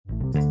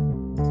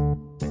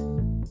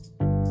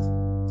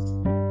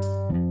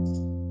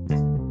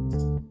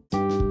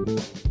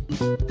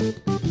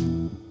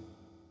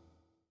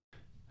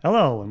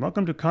Hello, and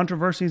welcome to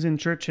Controversies in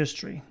Church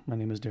History. My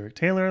name is Derek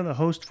Taylor, the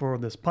host for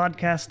this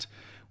podcast,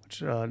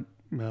 which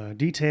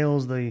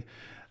details the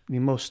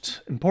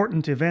most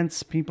important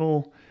events,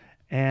 people,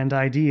 and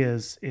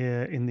ideas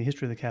in the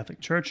history of the Catholic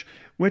Church,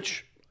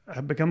 which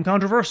have become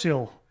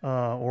controversial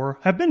or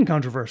have been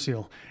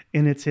controversial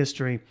in its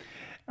history.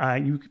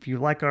 If you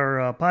like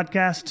our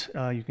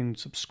podcast, you can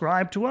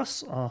subscribe to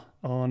us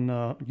on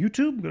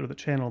YouTube. Go to the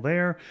channel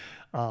there.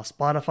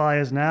 Spotify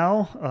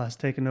has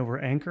taken over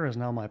Anchor, is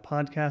now my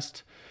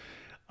podcast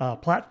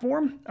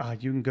platform.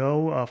 You can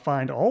go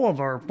find all of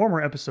our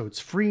former episodes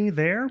free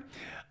there.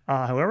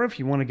 However, if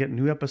you want to get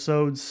new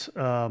episodes,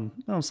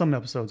 some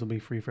episodes will be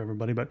free for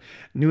everybody, but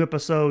new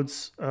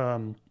episodes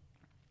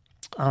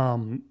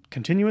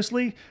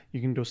continuously, you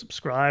can go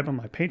subscribe on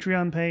my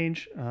Patreon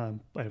page. I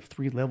have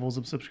 3 levels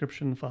of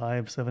subscription: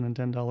 $5, $7, and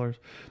 $10.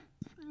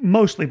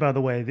 Mostly, by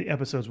the way, the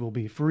episodes will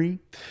be free,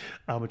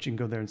 but you can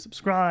go there and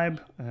subscribe.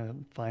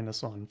 Find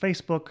us on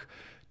Facebook,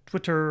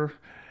 Twitter,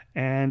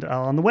 and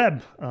on the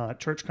web,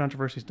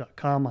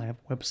 churchcontroversies.com. I have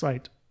a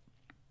website.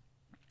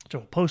 So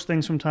I'll post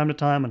things from time to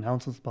time,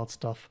 announcements about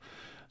stuff.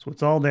 So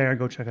it's all there.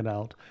 Go check it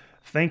out.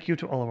 Thank you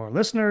to all of our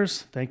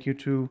listeners. Thank you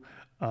to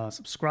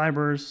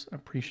subscribers.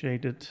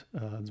 Appreciate it.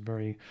 It's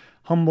very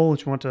humble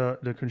that you want to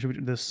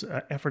contribute to this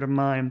effort of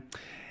mine.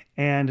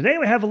 And today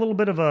we have a little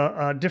bit of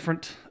a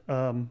different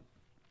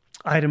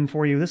item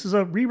for you. This is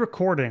a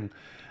re-recording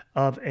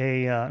of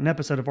an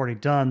episode I've already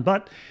done,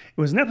 but it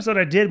was an episode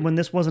I did when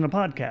this wasn't a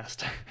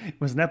podcast. It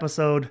was an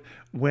episode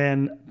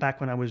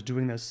back when I was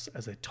doing this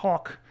as a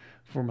talk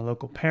for my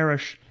local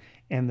parish,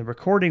 and the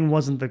recording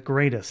wasn't the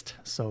greatest,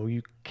 so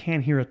you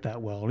can't hear it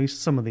that well. At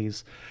least some of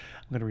these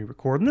I'm going to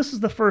re-record, and this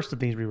is the first of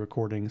these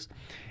re-recordings.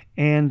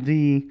 And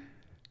the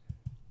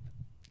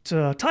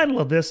title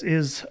of this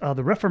is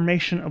The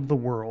Reformation of the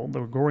World, the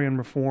Gregorian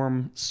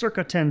Reform,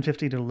 circa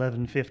 1050 to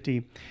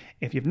 1150.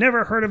 If you've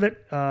never heard of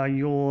it,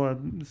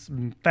 it's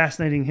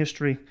fascinating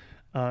history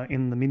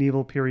in the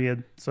medieval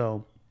period.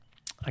 So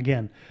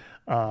again,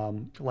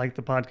 like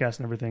the podcast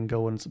and everything,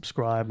 go and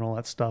subscribe and all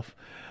that stuff.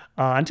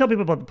 And tell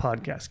people about the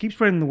podcast. Keep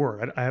spreading the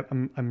word.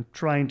 I'm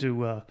trying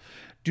to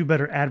do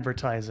better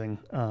advertising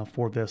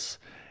for this.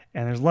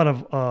 And there's a lot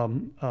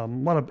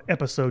of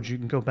episodes you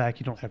can go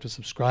back. You don't have to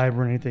subscribe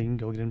or anything. You can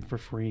go get in for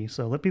free.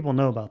 So let people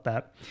know about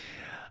that.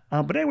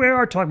 But anyway, we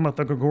are talking about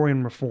the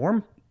Gregorian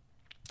Reform.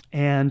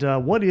 And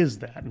what is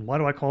that? And why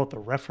do I call it the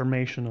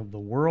Reformation of the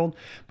world?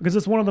 Because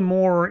it's one of the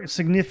more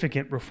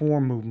significant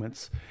reform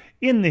movements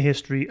in the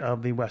history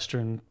of the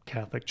Western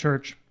Catholic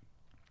Church.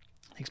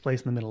 It takes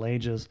place in the Middle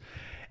Ages.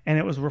 And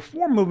it was a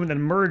reform movement that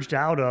emerged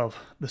out of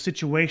the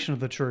situation of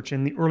the church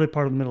in the early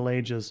part of the Middle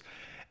Ages,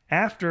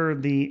 after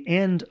the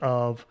end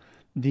of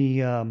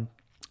the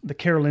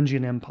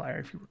Carolingian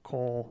Empire. If you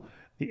recall,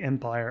 the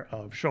empire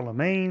of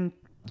Charlemagne,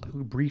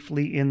 who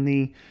briefly in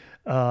the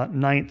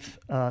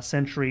 9th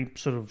century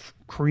sort of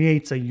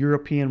creates a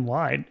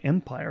European-wide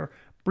empire.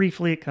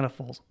 Briefly, it kind of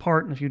falls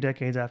apart in a few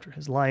decades after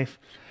his life,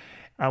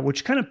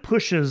 which kind of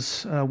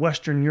pushes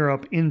Western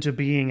Europe into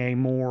being a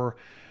more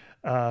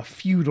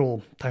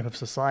feudal type of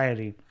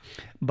society.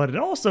 But it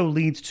also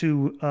leads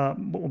to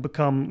what will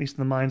become, at least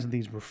in the minds of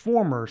these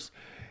reformers,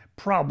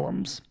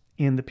 problems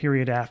in the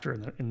period after,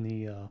 in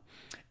the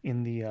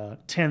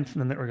 10th and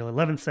then the early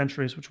 11th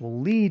centuries, which will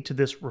lead to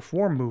this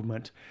reform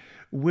movement,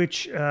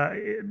 which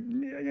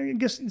I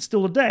guess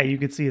still today you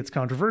could see it's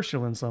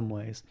controversial in some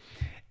ways.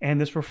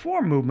 And this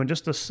reform movement,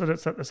 just to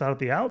set this out at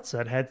the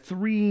outset, had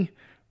 3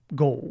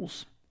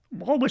 goals,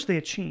 all of which they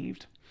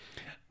achieved.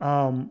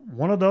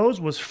 One of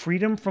those was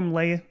freedom from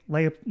lay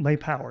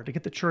power, to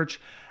get the church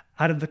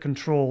out of the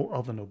control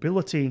of the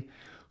nobility,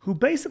 who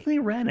basically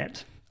ran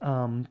it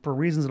for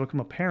reasons that will become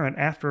apparent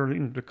after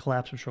the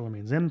collapse of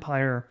Charlemagne's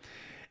empire.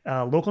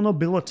 Local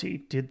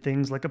nobility did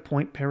things like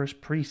appoint parish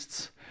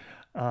priests.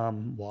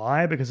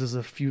 Why? Because it's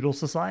a feudal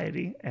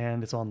society,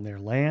 and it's on their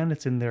land,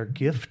 it's in their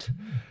gift.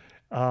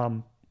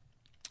 And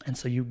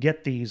so you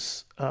get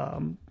these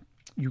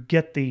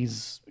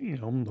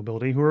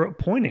nobility who are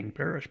appointing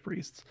parish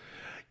priests.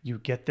 You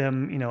get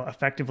them,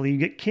 you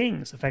get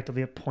kings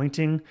effectively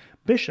appointing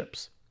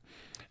bishops.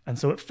 And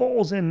so it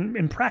falls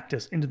in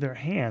practice into their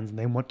hands, and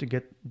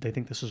they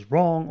think this is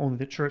wrong, only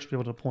the church will be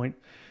able to appoint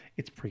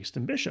its priests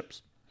and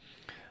bishops.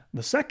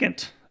 The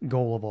second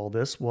goal of all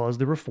this was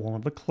the reform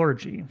of the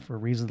clergy, for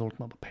reasons that will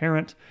come up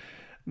apparent.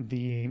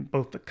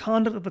 Both the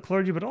conduct of the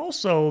clergy, but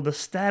also the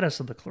status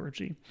of the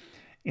clergy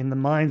in the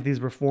minds of these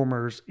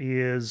reformers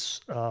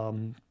is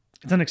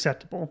it's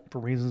unacceptable for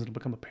reasons that will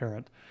become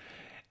apparent.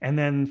 And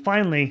then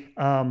finally,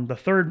 the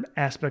third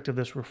aspect of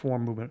this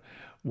reform movement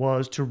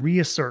was to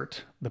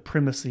reassert the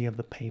primacy of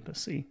the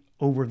papacy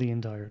over the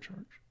entire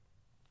church.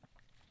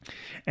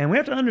 And we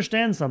have to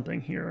understand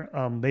something here.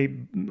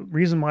 The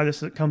reason why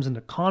this comes into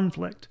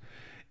conflict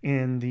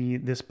in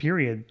this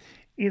period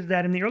is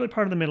that in the early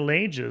part of the Middle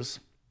Ages,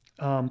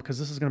 because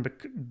this is going to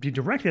be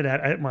directed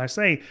at, when I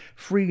say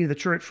free the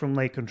church from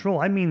lay control,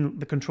 I mean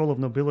the control of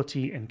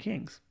nobility and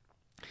kings.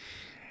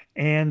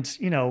 And,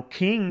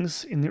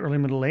 kings in the early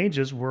Middle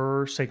Ages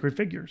were sacred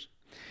figures.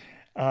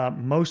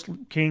 Most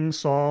kings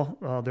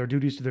saw their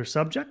duties to their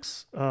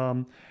subjects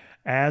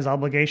as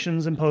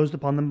obligations imposed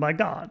upon them by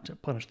God to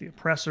punish the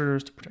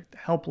oppressors, to protect the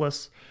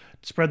helpless,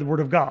 to spread the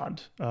word of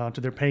God to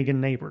their pagan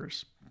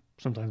neighbors,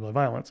 sometimes by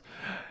violence.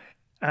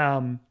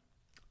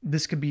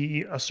 This could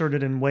be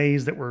asserted in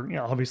ways that were,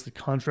 obviously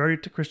contrary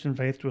to Christian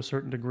faith to a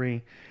certain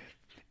degree,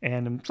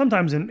 and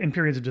sometimes in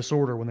periods of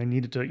disorder when they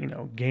needed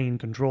to, gain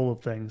control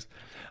of things.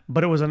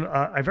 But it was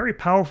a very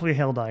powerfully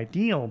held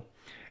ideal,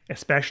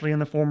 especially in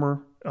the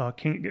former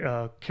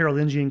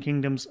Carolingian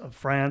kingdoms of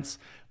France,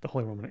 the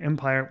Holy Roman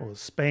Empire, well as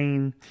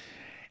Spain.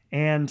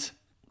 And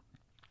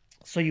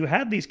so you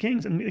had these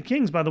kings, and the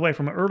kings, by the way,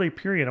 from an early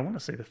period, I want to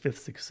say the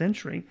 5th, 6th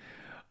century,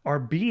 are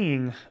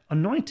being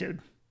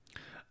anointed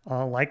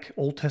like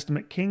Old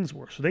Testament kings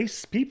were. So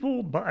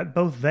people,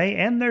 both they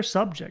and their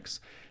subjects,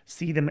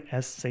 see them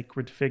as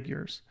sacred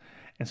figures.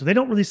 And so they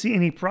don't really see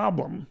any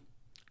problem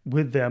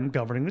with them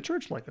governing the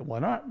church like that. Why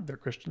not? They're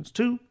Christians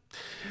too.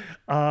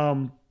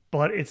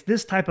 But it's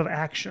this type of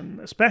action,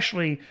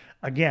 especially,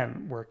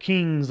 again, where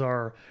kings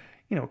are,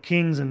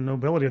 kings and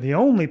nobility are the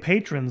only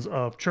patrons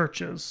of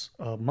churches,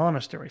 of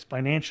monasteries,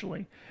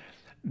 financially.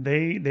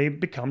 They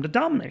become to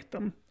dominate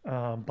them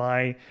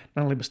by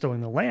not only bestowing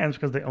the lands,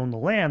 because they own the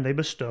land, they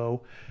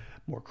bestow,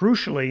 more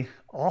crucially,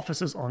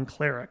 offices on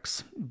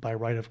clerics by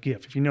right of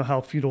gift. If you know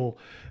how feudal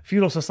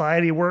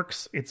society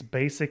works, it's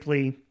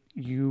basically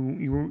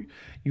you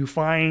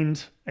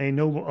find a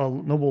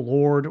noble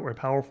lord or a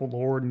powerful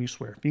lord, and you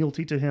swear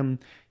fealty to him.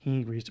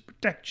 He agrees to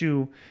protect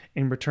you.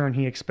 In return,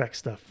 he expects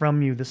stuff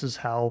from you. This is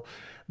how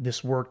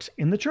this worked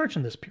in the church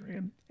in this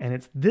period, and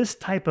it's this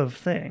type of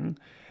thing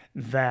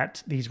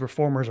that these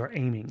reformers are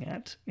aiming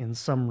at in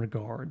some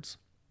regards.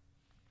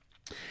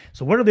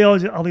 So where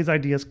do all these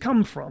ideas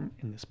come from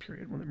in this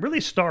period? Well, it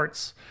really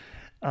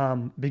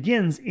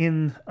begins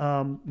in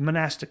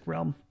monastic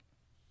realm.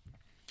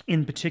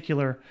 In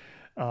particular,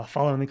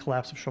 following the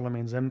collapse of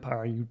Charlemagne's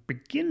empire, you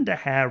begin to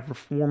have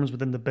reforms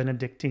within the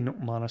Benedictine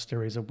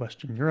monasteries of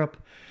Western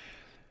Europe.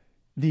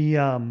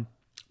 The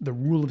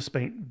rule of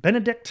Saint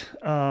Benedict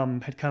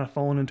had kind of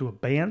fallen into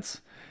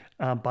abeyance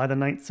by the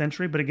 9th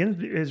century, but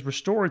again is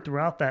restored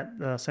throughout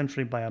that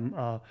century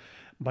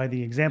by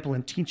the example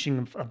and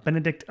teaching of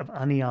Benedict of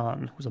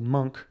Aniane, who was a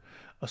monk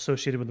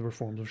associated with the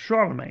reforms of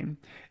Charlemagne.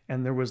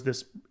 And there was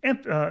this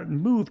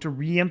move to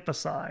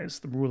re-emphasize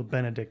the rule of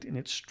Benedict in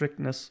its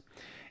strictness.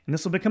 And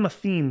this will become a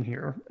theme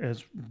here,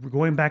 as we're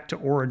going back to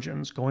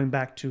origins, going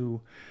back to,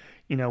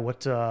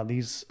 what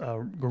these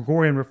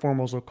Gregorian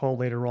reformers will call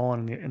later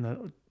on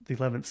in the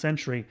 11th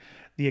century,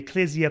 the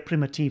Ecclesia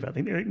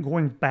Primitiva,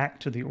 going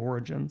back to the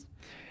origins.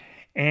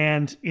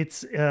 And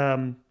it's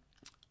an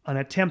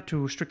attempt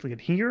to strictly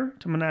adhere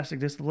to monastic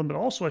discipline, but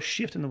also a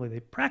shift in the way they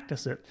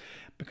practice it,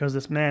 because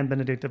this man,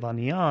 Benedict of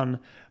Aniane,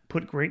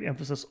 put great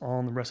emphasis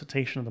on the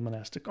recitation of the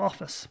monastic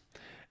office.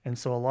 And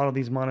so a lot of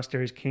these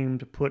monasteries came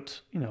to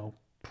put,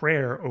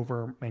 prayer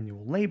over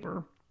manual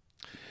labor.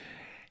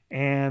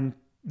 And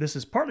this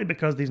is partly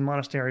because these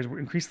monasteries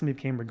increasingly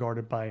became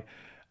regarded by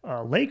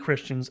lay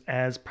Christians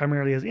as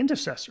primarily as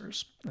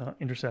intercessors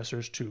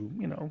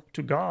to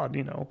God.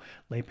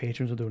 Lay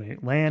patrons would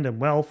donate land and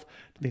wealth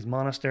to these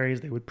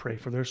monasteries. They would pray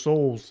for their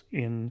souls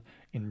in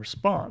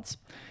response.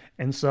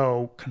 And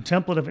so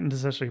contemplative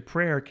intercessory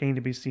prayer came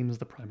to be seen as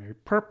the primary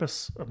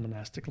purpose of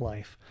monastic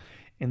life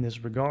in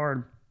this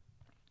regard.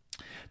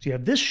 So you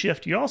have this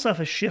shift. You also have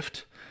a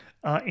shift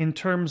in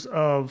terms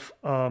of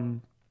the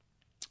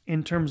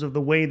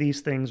way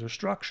these things are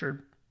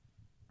structured,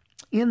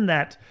 in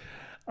that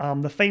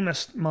the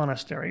famous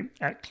monastery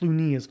at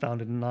Cluny is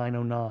founded in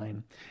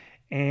 909,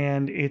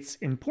 and it's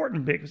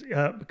important because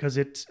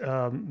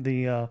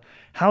the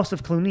House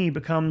of Cluny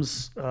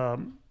becomes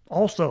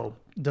also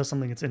does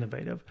something that's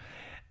innovative.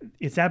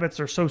 Its abbots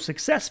are so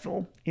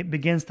successful, it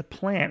begins to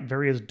plant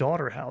various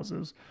daughter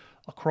houses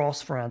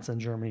across France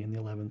and Germany in the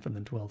 11th and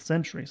then 12th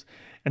centuries,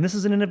 and this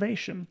is an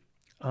innovation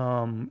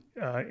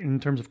in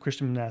terms of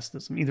Christian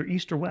monasticism, either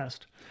east or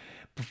west.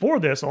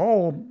 Before this,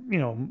 all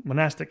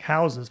monastic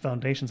houses,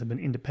 foundations have been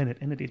independent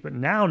entities, but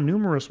now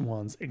numerous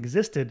ones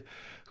existed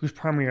whose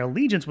primary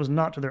allegiance was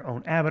not to their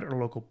own abbot or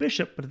local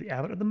bishop, but to the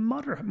abbot of the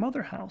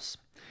mother house.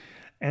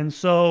 And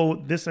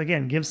so this,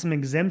 again, gives some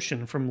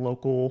exemption from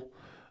local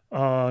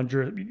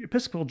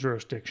episcopal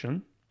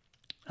jurisdiction,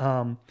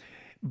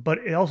 but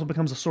it also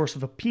becomes a source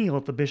of appeal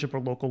if the bishop or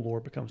local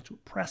lord becomes too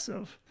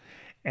oppressive.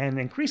 And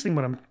increasingly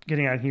what I'm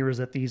getting at here is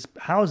that these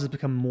houses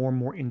become more and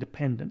more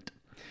independent.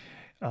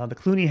 The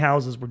Cluny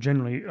houses were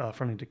generally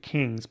friendly to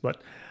kings,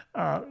 but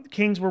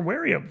kings were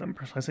wary of them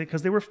precisely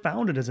because they were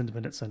founded as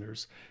independent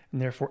centers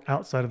and therefore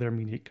outside of their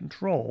immediate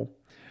control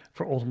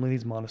for ultimately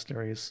these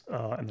monasteries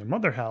and their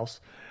mother house.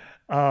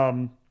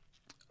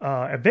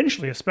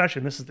 Eventually,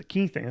 especially, and this is the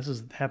key thing,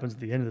 happens at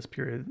the end of this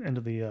period, end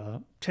of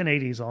the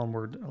 1080s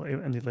onward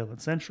in the 11th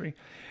century,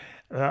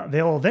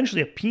 they'll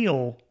eventually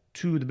appeal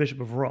to the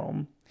Bishop of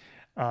Rome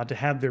to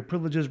have their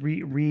privileges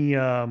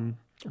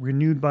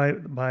renewed by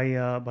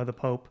the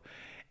Pope.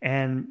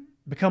 And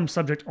become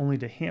subject only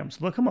to him. So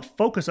they'll become a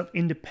focus of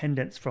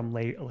independence from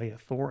lay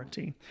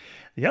authority.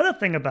 The other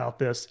thing about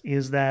this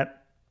is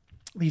that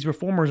these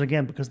reformers,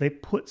 again, because they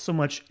put so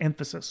much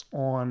emphasis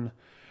on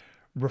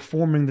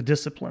reforming the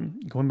discipline,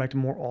 going back to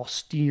more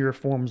austere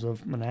forms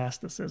of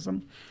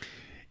monasticism,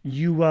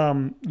 you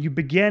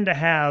began to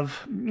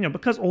have,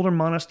 because older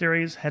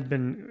monasteries had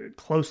been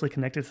closely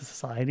connected to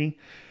society,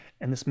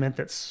 and this meant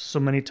that so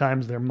many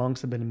times their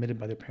monks had been admitted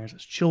by their parents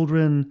as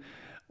children,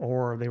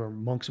 or they were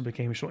monks who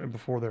became shortly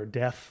before their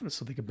death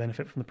so they could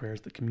benefit from the prayers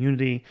of the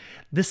community.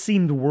 This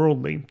seemed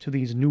worldly to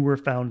these newer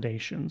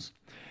foundations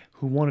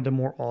who wanted a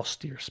more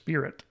austere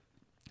spirit,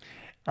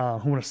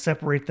 who want to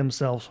separate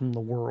themselves from the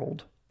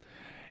world.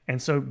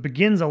 And so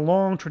begins a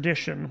long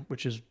tradition,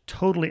 which is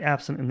totally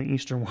absent in the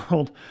Eastern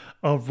world,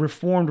 of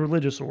reformed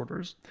religious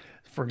orders.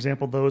 For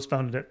example, those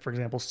founded at,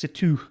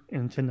 c.1050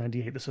 in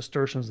 1098, the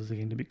Cistercians as they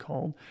came to be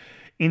called,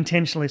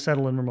 intentionally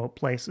settled in remote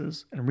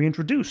places and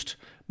reintroduced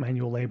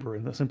manual labor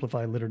in the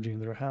simplified liturgy in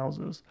their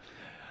houses.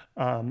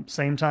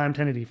 Same time,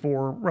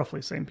 1084,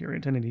 roughly same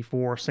period,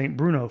 1084, St.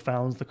 Bruno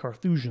founds the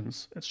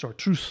Carthusians at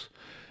Chartreuse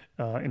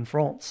in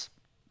France.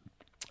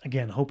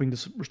 Again, hoping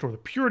to restore the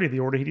purity of the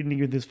order, he didn't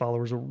give his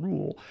followers a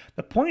rule.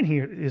 The point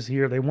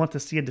here they want to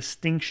see a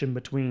distinction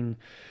between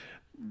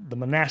the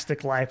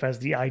monastic life as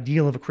the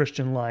ideal of a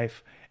Christian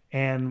life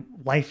and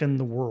life in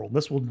the world.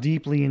 This will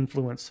deeply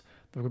influence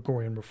the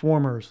Gregorian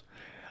reformers,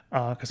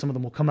 because some of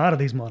them will come out of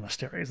these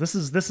monasteries. This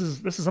is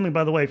something,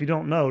 by the way, if you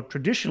don't know,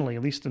 traditionally,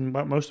 at least in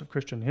most of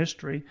Christian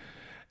history,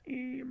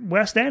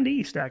 West and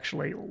East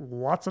actually,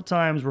 lots of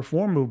times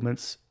reform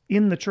movements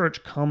in the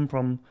church come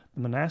from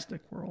the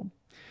monastic world.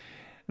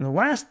 And the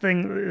last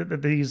thing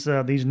that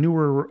these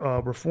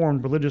newer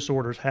reformed religious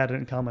orders had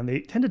in common,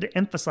 they tended to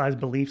emphasize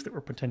beliefs that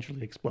were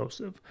potentially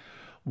explosive.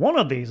 One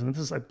of these, and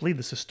this is, I believe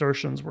the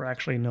Cistercians were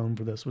actually known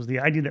for this, was the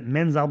idea that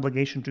men's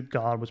obligation to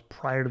God was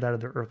prior to that of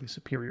their earthly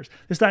superiors.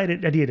 This idea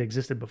had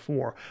existed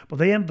before, but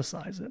they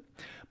emphasize it.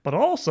 But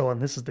also,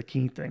 and this is the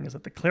key thing, is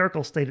that the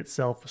clerical state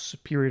itself was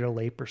superior to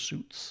lay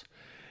pursuits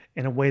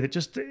in a way that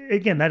just,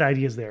 again, that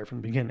idea is there from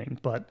the beginning,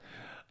 but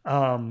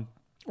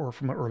or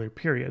from an earlier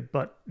period,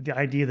 but the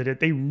idea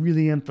that they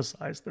really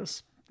emphasize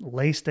this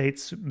lay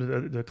states,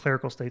 the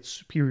clerical states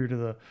superior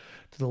to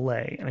the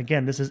lay. And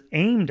again, this is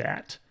aimed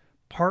at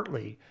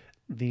partly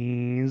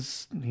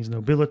these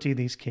nobility,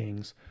 these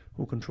kings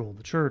who control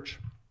the church.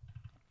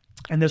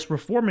 And this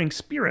reforming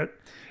spirit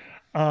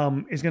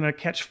is going to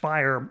catch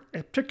fire,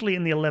 particularly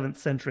in the 11th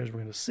century, as we're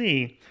going to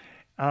see.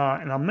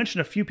 And I'll mention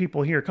a few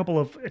people here,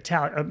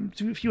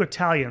 a few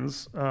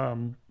Italians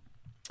in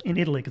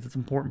Italy, because it's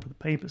important for the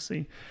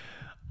papacy.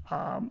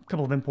 A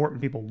couple of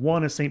important people.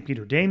 One is St.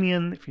 Peter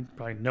Damian. If you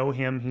probably know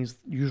him, he's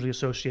usually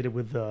associated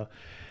with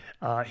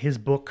his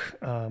book,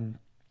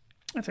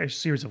 that's a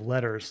series of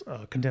letters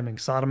condemning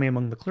sodomy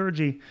among the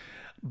clergy.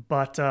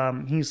 But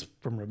he's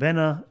from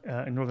Ravenna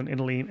in northern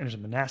Italy, enters a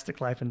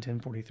monastic life in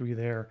 1043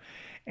 there.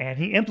 And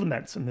he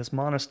implements in this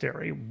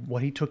monastery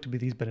what he took to be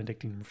these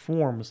Benedictine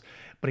reforms.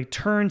 But he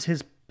turns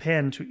his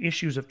pen to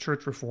issues of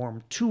church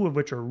reform, two of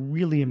which are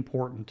really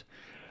important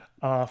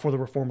for the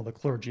reform of the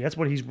clergy. That's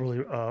what he's really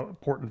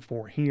important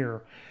for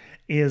here,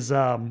 is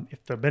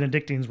if the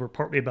Benedictines were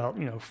partly about,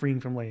 freeing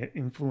from lay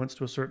influence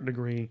to a certain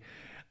degree,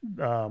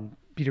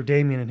 Peter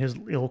Damian and his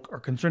ilk are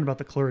concerned about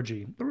the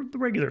clergy, the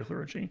regular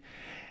clergy.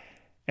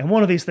 And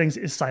one of these things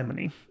is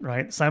simony,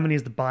 right? Simony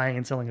is the buying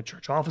and selling of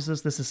church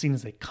offices. This is seen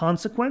as a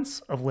consequence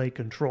of lay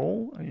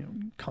control,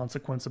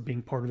 consequence of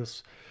being part of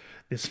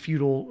this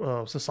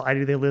feudal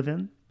society they live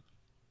in.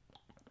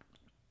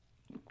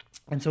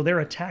 And so they're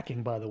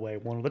attacking, by the way,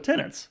 one of the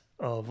tenets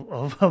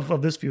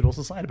of this feudal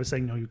society by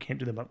saying, no, you can't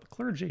do that about the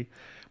clergy.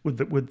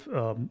 They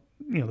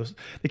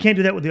can't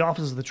do that with the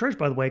offices of the church,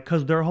 by the way,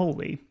 because they're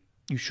holy.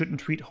 You shouldn't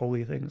treat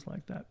holy things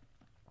like that.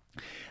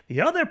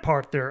 The other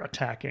part they're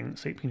attacking,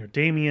 St. Peter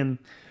Damian,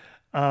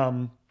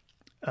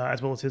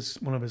 as well as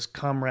one of his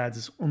comrades,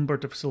 is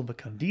Umberto Silva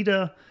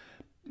Candida,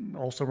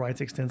 also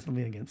writes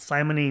extensively against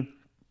simony.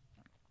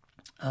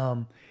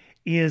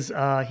 He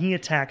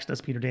attacks,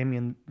 does Peter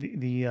Damian,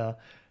 the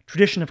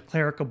tradition of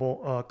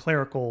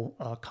clerical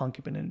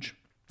concubinage.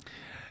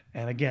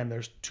 And again,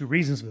 there's two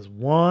reasons for this.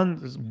 One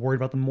is worried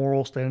about the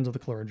moral standards of the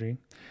clergy.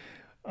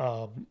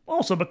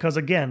 Also because,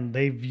 again,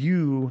 they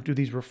view, to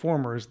these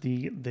reformers,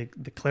 the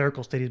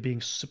clerical state as being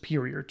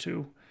superior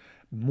to,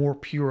 more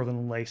pure than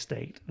the lay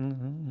state.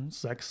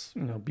 Sex,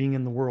 being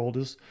in the world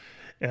is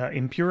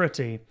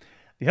impurity.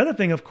 The other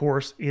thing, of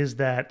course, is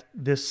that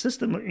this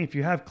system, if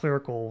you have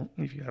clerical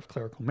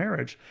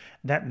marriage,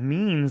 that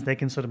means they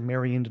can sort of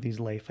marry into these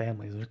lay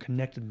families. They're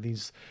connected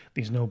to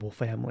these noble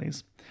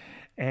families.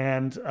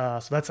 And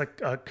so that's a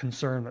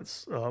concern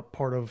that's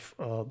part of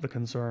the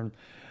concern.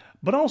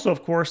 But also,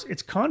 of course,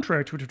 it's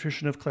contrary to a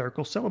tradition of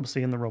clerical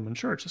celibacy in the Roman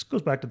Church. This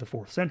goes back to the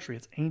 4th century.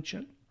 It's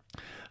ancient.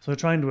 So they're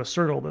trying to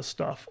assert all this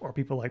stuff, or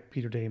people like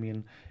Peter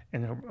Damian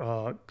and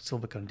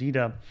Silva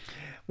Candida.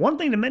 One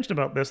thing to mention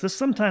about this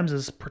sometimes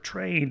is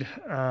portrayed,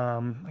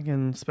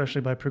 again,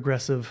 especially by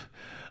progressive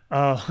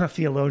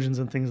theologians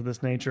and things of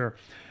this nature,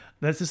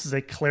 that this is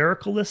a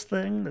clericalist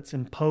thing that's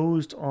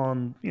imposed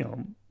on,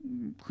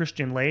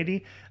 Christian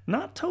laity.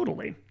 Not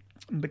totally,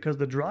 because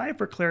the drive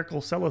for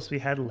clerical celibacy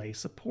had lay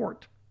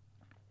support.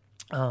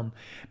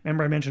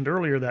 Remember I mentioned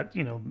earlier that,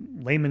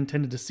 laymen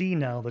tended to see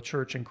now the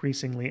church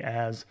increasingly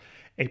as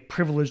a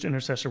privileged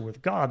intercessor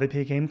with God. They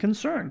became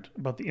concerned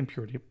about the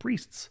impurity of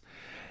priests.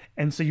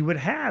 And so you would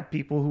have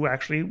people who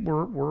actually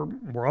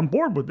were on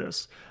board with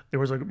this. There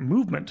was a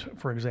movement,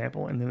 for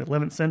example, in the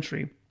 11th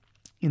century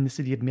in the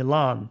city of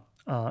Milan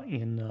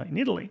in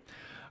Italy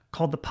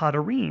called the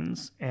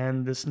Paderines.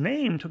 And this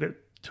name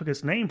took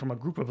its name from a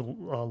group of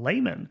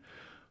laymen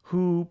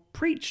who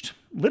preached,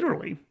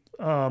 literally,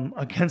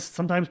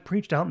 sometimes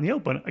preached out in the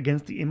open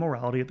against the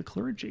immorality of the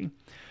clergy.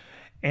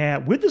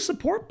 And with the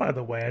support, by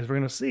the way, as we're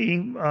going to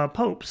see,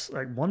 popes,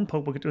 like one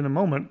pope we'll get to in a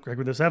moment,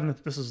 Gregory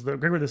VII, this is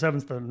Gregory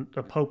VII,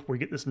 the pope where we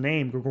get this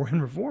name,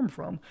 Gregorian Reform,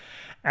 from,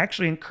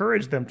 actually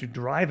encouraged them to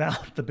drive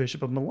out the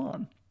Bishop of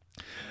Milan.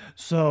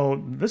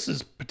 So this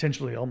is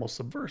potentially almost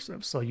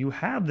subversive. So you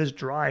have this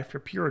drive for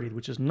purity,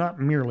 which is not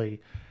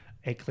merely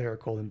a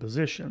clerical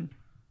imposition.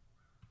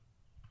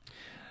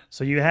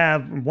 So you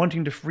have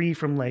wanting to free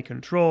from lay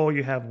control,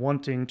 you have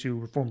wanting to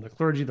reform the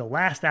clergy. The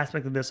last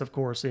aspect of this, of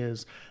course,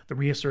 is the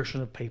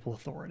reassertion of papal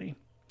authority.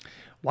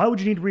 Why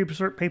would you need to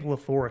reassert papal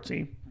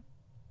authority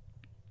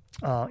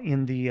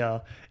in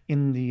the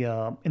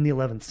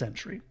 11th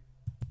century?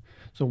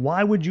 So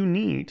why would you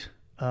need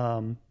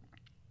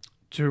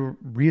to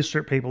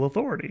reassert papal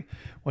authority?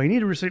 Well, you need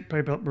to reassert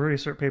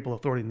papal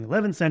authority in the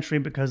 11th century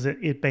because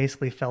it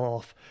basically fell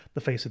off the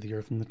face of the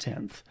earth in the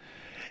 10th.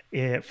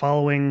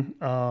 Following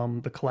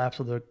the collapse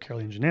of the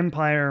Carolingian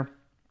Empire,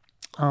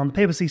 the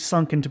papacy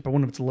sunk into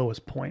one of its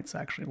lowest points,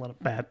 actually. A lot of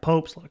bad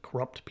popes, a lot of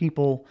corrupt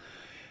people.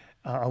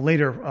 A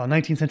later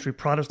 19th century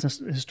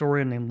Protestant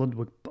historian named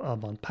Ludwig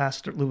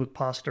Pastor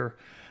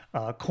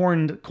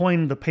coined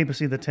the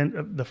papacy,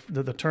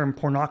 the term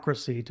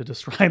pornocracy to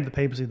describe the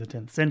papacy of the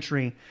 10th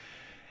century.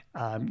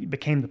 It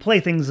became the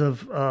plaything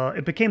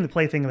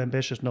of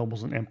ambitious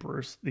nobles and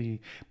emperors.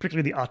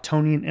 Particularly the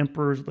Ottonian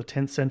emperors of the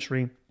 10th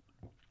century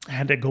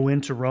had to go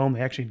into Rome.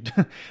 They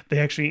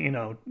actually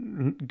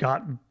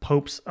got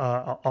popes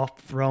off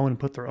the throne and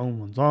put their own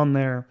ones on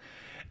there.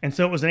 And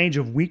so it was an age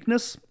of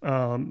weakness,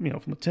 from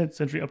the 10th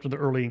century up to the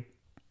early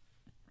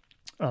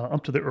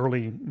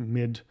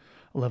mid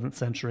 11th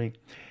century,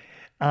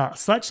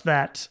 such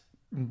that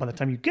by the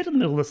time you get to the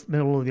middle of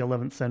the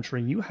 11th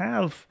century, you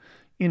have,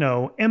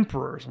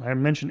 emperors. And I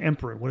mentioned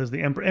emperor. What is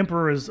the emperor?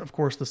 Emperor is, of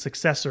course, the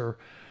successor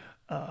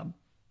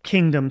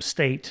kingdom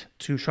state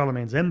to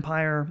Charlemagne's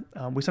empire.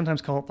 We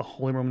sometimes call it the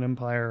Holy Roman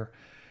Empire.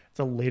 It's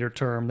a later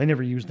term. They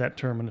never used that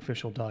term in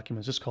official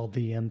documents. It's just called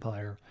the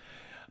empire.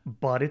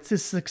 But it's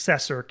his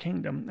successor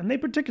kingdom. And they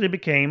particularly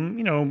became,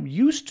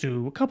 used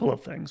to a couple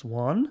of things.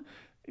 One,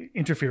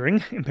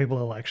 interfering in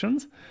papal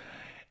elections,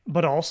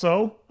 but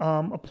also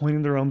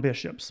appointing their own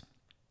bishops.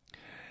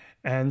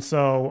 And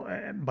so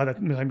by the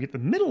time you get to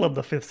the middle of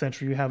the 5th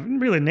century, you have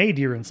really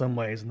nadir in some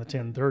ways in the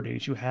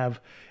 1030s. You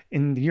have,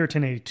 in the year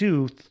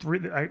 1082,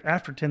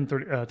 after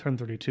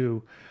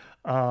 1032,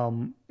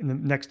 in the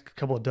next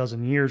couple of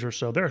dozen years or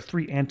so, there are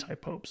 3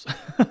 anti-popes.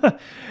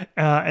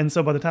 And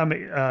so by the time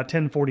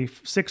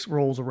 1046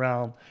 rolls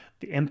around,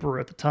 the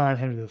emperor at the time,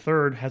 Henry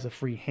III, has a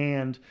free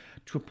hand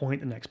to appoint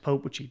the next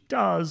pope, which he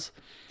does.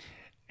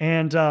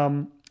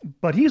 And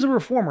but he's a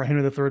reformer,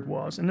 Henry III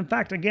was. And in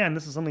fact, again,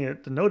 this is something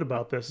to note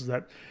about this, is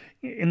that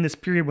in this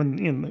period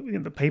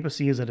when the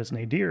papacy is at its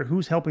nadir,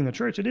 who's helping the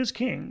church? It is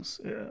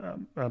kings,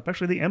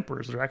 especially the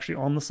emperors. They're actually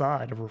on the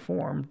side of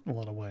reform in a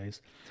lot of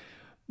ways.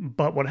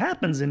 But what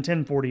happens in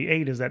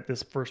 1048 is that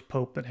this first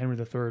pope that Henry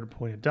III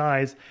appointed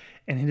dies,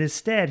 and in his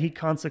stead he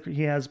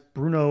has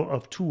Bruno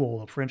of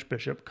Toul, a French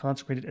bishop,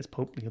 consecrated as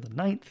Pope Leo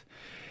IX,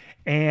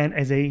 and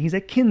he's a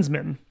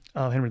kinsman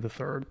of Henry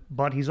III,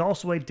 but he's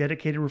also a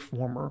dedicated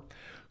reformer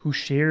who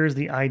shares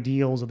the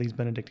ideals of these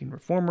Benedictine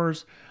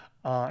reformers,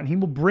 and he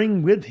will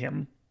bring with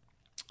him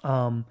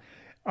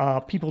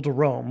people to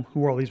Rome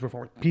who are all these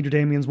reformers. Peter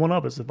Damian's one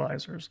of his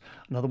advisors.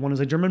 Another one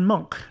is a German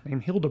monk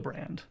named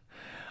Hildebrand,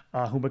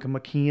 who become a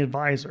key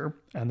advisor,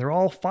 and they're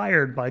all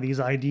fired by these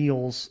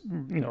ideals,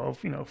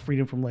 of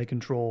freedom from lay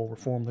control,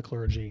 reform the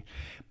clergy,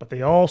 but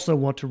they also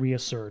want to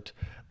reassert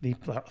the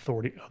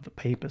authority of the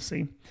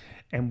papacy.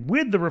 And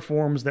with the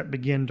reforms that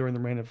begin during the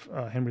reign of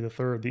Henry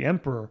III, the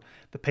emperor,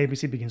 the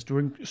papacy begins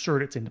to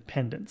assert its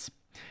independence.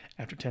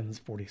 After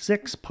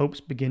 1046,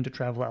 popes begin to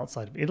travel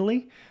outside of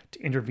Italy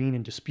to intervene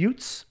in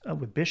disputes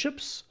with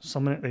bishops.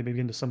 They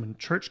begin to summon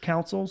church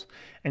councils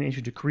and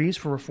issue decrees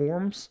for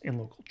reforms in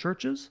local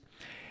churches.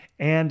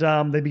 And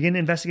they begin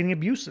investigating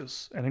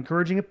abuses and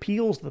encouraging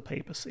appeals to the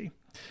papacy.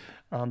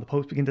 The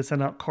popes begin to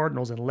send out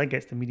cardinals and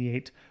legates to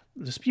mediate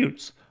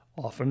disputes,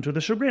 often to the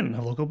chagrin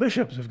of local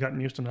bishops who've gotten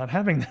used to not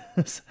having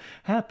this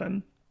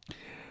happen.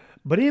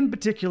 But in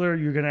particular,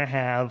 you're going to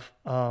have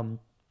the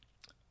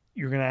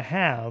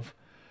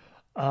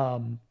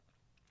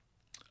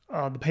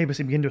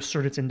papacy begin to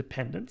assert its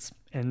independence,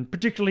 and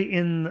particularly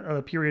in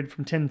the period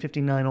from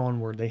 1059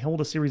 onward, they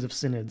hold a series of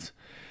synods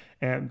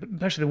and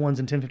especially the ones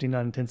in 1059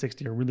 and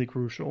 1060 are really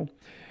crucial.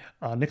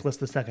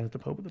 Nicholas II is the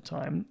Pope at the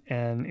time.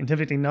 And in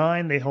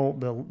 1059, they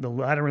hold the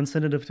Lateran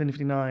Synod of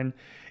 1059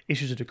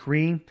 issues a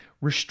decree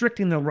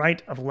restricting the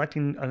right of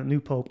electing a new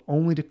Pope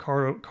only to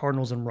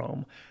cardinals in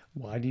Rome.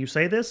 Why do you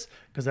say this?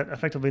 Because that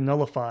effectively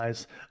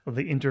nullifies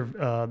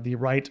the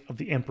right of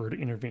the emperor to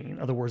intervene. In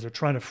other words, they're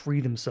trying to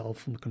free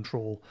themselves from the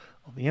control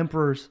of the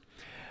emperors.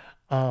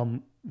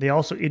 They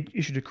also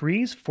issue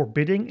decrees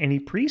forbidding any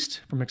priest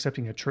from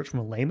accepting a church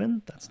from a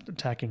layman. That's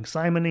attacking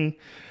simony.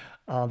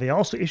 They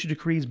also issue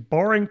decrees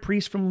barring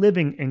priests from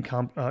living in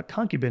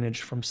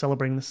concubinage from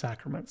celebrating the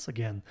sacraments.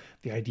 Again,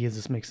 the idea is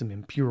this makes them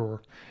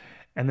impure.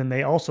 And then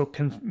they also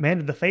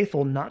commanded the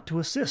faithful not to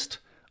assist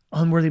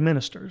unworthy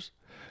ministers.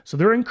 So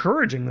they're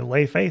encouraging the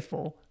lay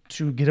faithful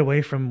to get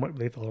away from what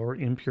they thought were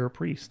impure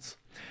priests.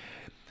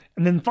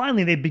 And then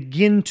finally, they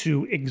begin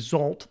to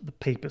exalt the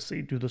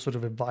papacy, do the sort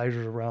of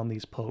advisors around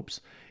these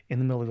popes in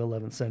the middle of the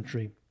 11th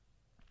century.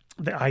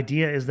 The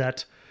idea is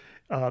that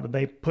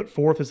they put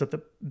forth is that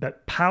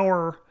that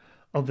power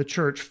of the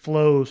church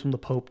flows from the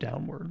Pope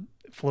downward.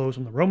 It flows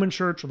from the Roman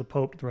Church or the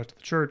Pope to the rest of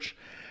the church.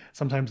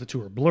 Sometimes the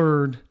two are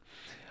blurred.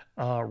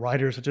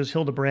 Writers such as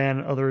Hildebrand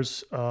and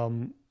others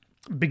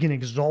begin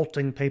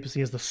exalting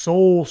papacy as the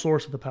sole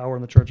source of the power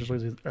in the church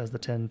as the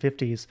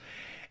 1050s.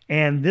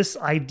 And this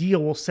idea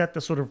will set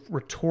the sort of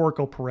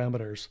rhetorical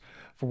parameters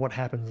for what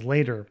happens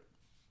later.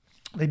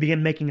 They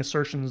begin making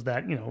assertions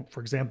that, for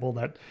example,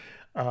 that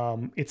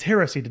it's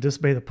heresy to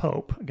disobey the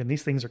Pope. Again,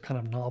 these things are kind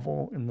of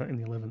novel in the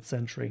 11th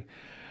century.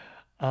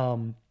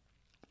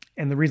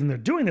 And the reason they're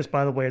doing this,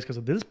 by the way, is because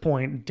at this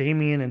point,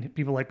 Damien and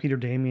people like Peter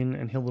Damien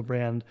and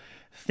Hildebrand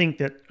think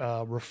that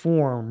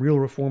real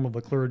reform of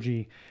the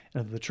clergy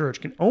and of the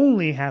church can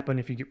only happen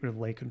if you get rid of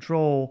lay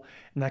control,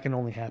 and that can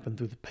only happen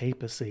through the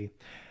papacy.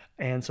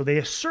 And so they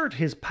assert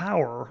his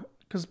power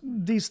because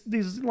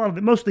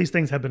most of these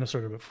things have been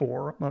asserted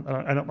before.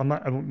 I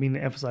don't mean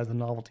to emphasize the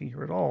novelty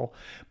here at all,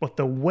 but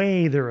the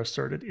way they're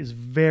asserted is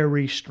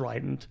very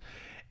strident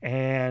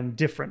and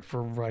different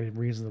for a variety of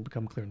reasons that will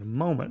become clear in a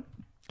moment.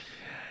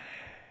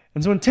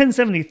 And so in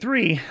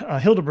 1073,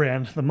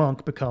 Hildebrand, the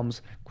monk,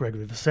 becomes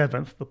Gregory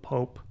VII, the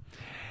Pope.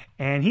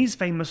 And he's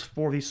famous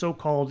for the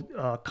so-called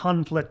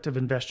conflict of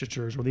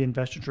investitures, or the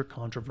investiture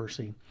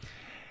controversy.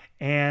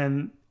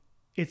 And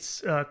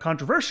it's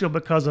controversial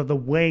because of the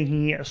way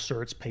he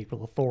asserts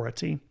papal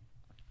authority.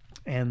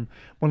 And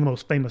one of the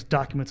most famous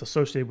documents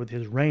associated with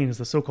his reign is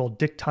the so-called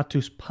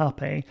Dictatus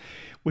Papae,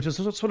 which is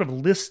a sort of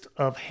list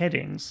of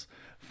headings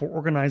for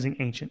organizing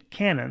ancient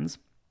canons,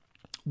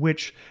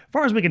 which, as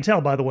far as we can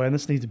tell, by the way, and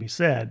this needs to be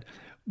said,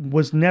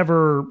 was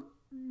never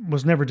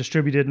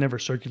distributed, never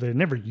circulated,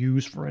 never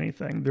used for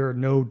anything. There are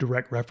no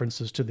direct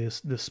references to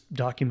this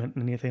document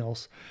and anything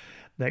else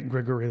that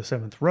Gregory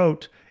VII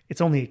wrote.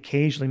 It's only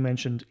occasionally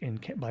mentioned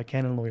by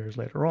canon lawyers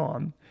later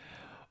on.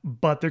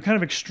 But they're kind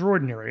of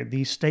extraordinary,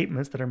 these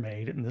statements that are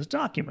made in this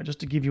document, just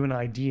to give you an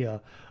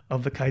idea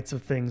of the kinds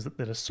of things that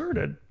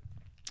asserted.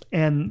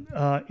 And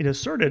it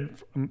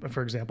asserted,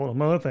 for example,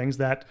 among other things,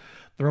 that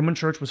the Roman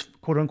Church was,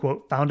 quote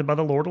unquote, founded by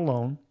the Lord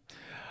alone,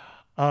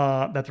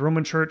 that the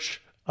Roman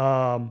Church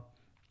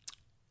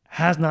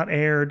has not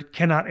erred,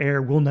 cannot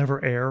err, will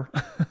never err,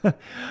 that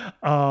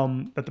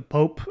the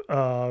Pope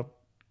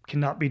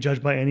cannot be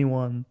judged by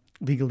anyone,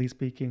 legally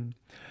speaking,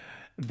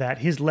 that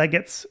his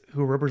legates,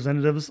 who are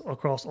representatives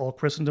across all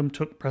Christendom,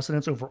 took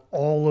precedence over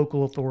all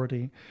local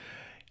authority.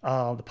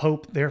 The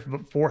Pope,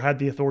 therefore, had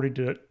the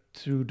authority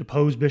to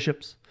depose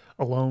bishops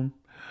alone.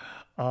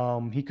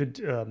 He could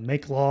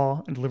make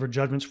law and deliver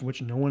judgments from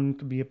which no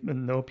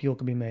appeal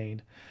could be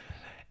made.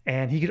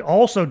 And he could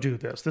also do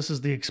this. This is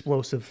the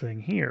explosive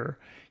thing here.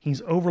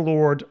 He's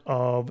overlord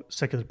of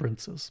secular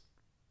princes.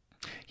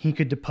 He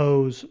could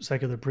depose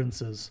secular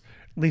princes.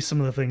 At least some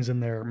of the things in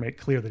there make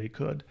clear that he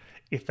could,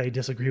 if they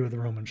disagree with the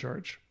Roman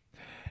Church.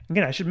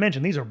 Again, I should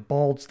mention, these are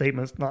bald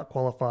statements, not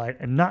qualified,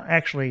 and not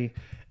actually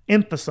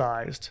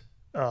emphasized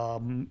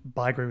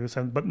by Gregory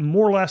VII, but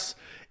more or less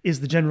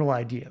is the general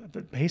idea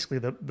that basically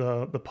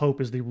the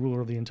Pope is the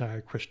ruler of the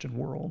entire Christian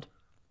world.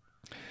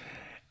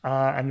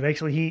 And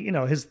basically,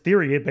 his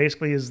theory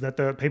basically is that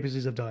the papacy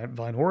is of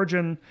divine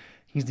origin.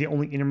 He's the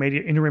only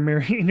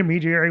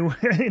intermediary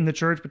in the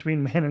church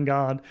between man and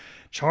God,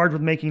 charged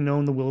with making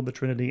known the will of the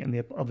Trinity and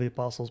of the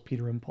apostles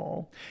Peter and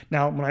Paul.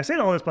 Now, when I say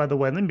all this, by the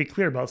way, let me be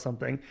clear about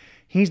something.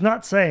 He's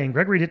not saying,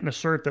 Gregory didn't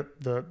assert that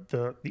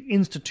the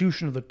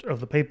institution of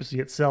the papacy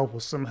itself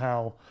was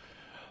somehow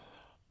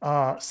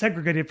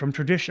segregated from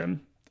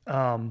tradition.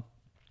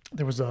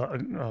 There was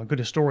a good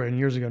historian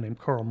years ago named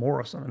Carl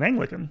Morrison, an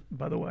Anglican,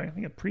 by the way, I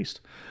think a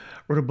priest,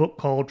 wrote a book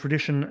called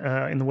Tradition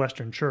in the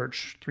Western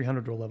Church,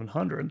 300 to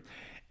 1100.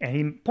 And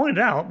he pointed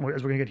out,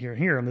 as we're going to get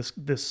here in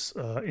this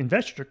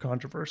investiture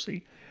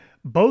controversy,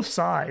 both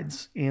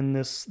sides in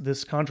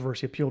this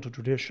controversy appealed to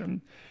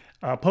tradition.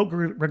 Pope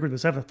Gregory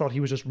VII thought he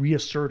was just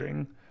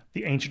reasserting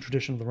the ancient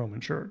tradition of the Roman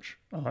Church.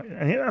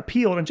 And he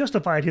appealed and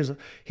justified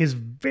his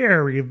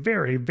very,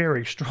 very,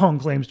 very strong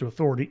claims to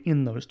authority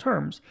in those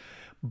terms.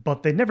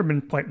 But they'd never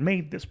been quite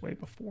made this way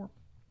before.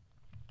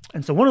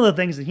 And so one of the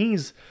things that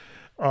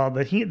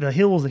the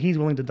hills that he's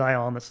willing to die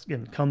on, that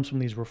again comes from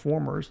these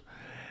reformers,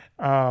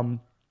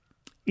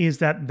 is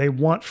that they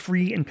want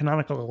free and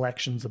canonical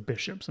elections of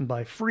bishops. And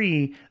by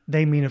free,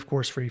 they mean, of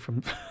course, free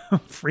from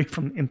free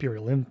from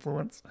imperial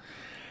influence.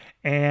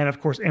 And of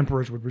course,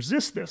 emperors would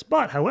resist this.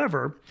 But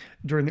however,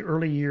 during the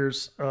early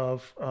years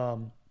of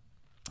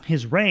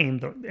his reign,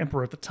 the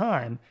emperor at the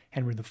time,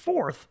 Henry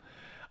IV,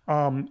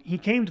 he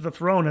came to the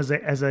throne as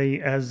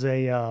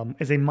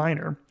a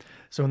minor.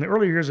 So in the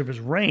early years of his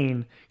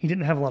reign, he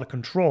didn't have a lot of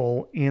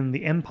control in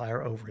the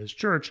empire over his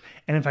church.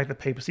 And in fact, the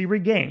papacy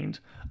regained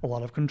a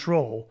lot of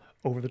control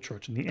over the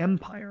church and the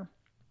empire.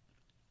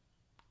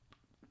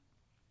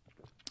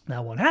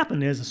 Now, what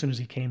happened is, as soon as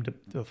he came to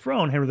the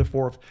throne, Henry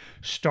IV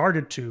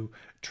started to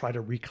try to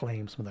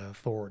reclaim some of that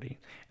authority.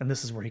 And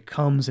this is where he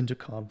comes into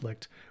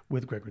conflict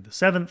with Gregory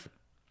VII.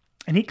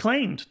 And he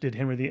claimed, did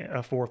Henry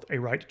IV, a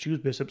right to choose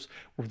bishops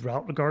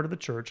without regard to the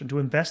church and to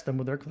invest them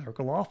with their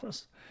clerical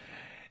office.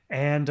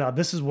 And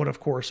this is what, of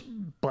course,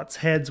 butts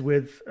heads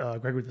with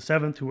Gregory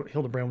VII, who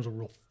Hildebrand was a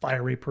real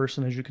fiery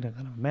person, as you can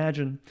kind of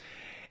imagine.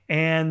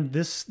 And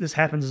this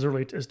happens as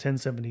early as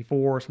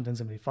 1074, some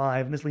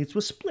 1075, and this leads to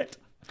a split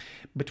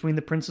between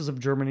the princes of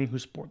Germany who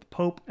support the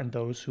Pope and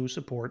those who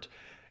support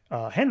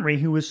Henry,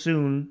 who was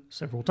soon,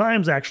 several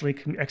times actually,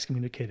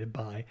 excommunicated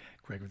by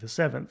Gregory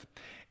VII.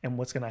 And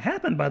what's going to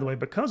happen, by the way,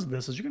 because of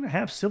this, is you're going to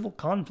have civil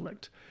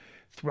conflict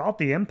throughout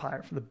the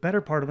empire for the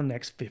better part of the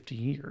next 50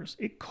 years.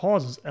 It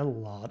causes a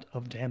lot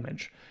of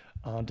damage,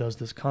 does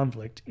this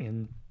conflict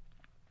in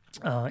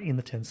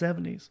the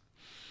 1070s.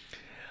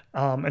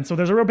 And so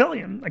there's a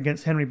rebellion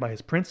against Henry by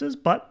his princes,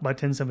 but by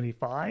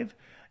 1075,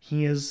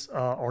 he has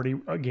already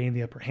gained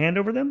the upper hand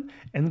over them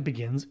and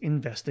begins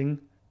investing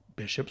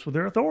bishops with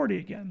their authority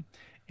again.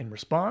 In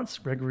response,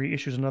 Gregory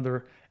issues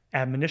another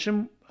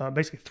admonition,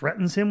 basically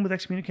threatens him with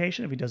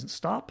excommunication if he doesn't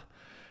stop.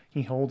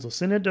 He holds a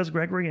synod, does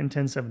Gregory, in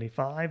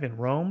 1075 in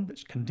Rome,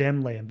 that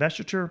condemned lay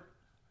investiture.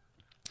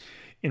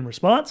 In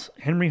response,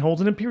 Henry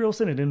holds an imperial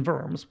synod in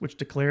Worms, which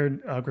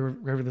declared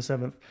Gregory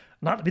VII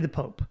not to be the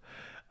Pope,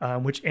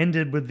 which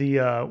ended with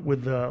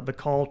the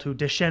call to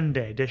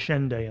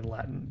descende in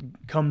Latin,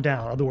 come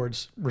down, in other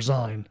words,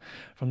 resign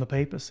from the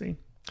papacy.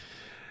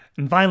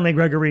 And finally,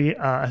 Gregory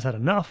has had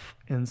enough.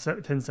 In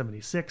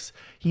 1076,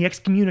 he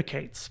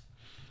excommunicates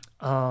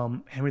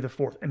Henry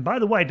IV. And by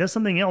the way, does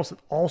something else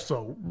that's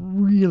also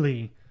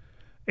really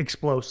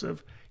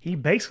explosive. He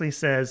basically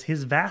says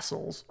his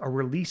vassals are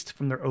released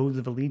from their oaths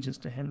of allegiance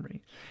to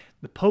Henry.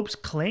 The popes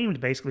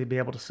claimed basically to be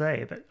able to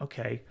say that,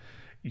 okay,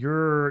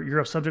 you're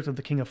a subject of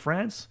the King of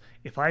France.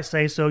 If I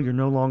say so, you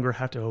no longer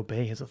have to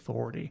obey his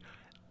authority.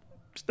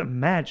 Just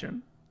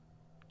imagine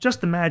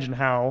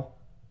how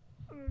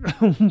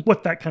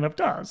what that kind of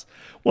does.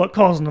 Well, it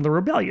caused another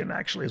rebellion,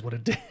 actually, is what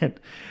it did.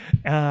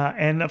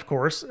 And of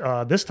course,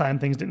 this time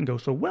things didn't go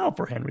so well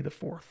for Henry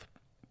IV.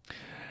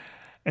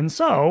 And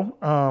so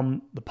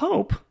the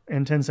Pope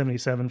in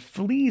 1077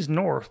 flees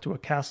north to a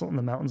castle in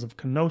the mountains of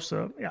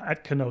Canossa,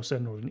 at Canossa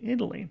in northern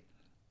Italy.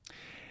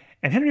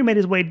 And Henry made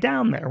his way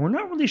down there. We're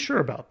not really sure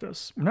about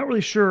this. We're not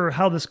really sure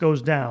how this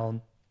goes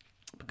down,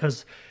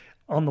 because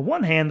on the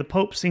one hand, the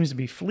Pope seems to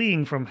be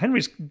fleeing from...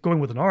 Henry's going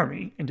with an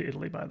army into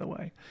Italy, by the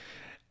way.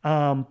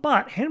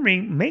 But Henry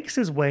makes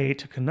his way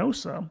to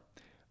Canossa,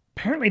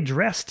 apparently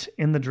dressed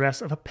in the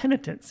dress of a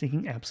penitent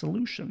seeking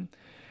absolution.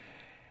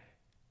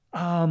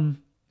 And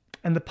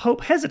the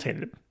Pope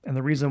hesitated. And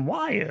the reason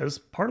why is,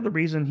 part of the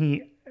reason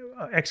he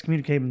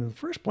excommunicated him in the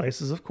first place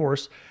is, of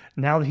course,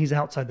 now that he's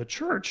outside the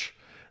church,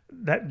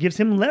 that gives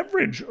him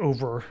leverage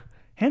over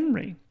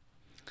Henry.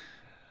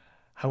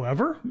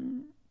 However,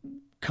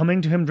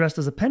 coming to him dressed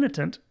as a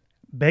penitent,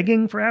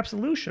 begging for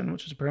absolution,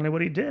 which is apparently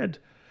what he did,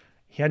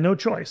 he had no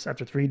choice.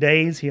 After 3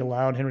 days, he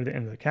allowed Henry to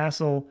enter the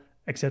castle,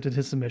 accepted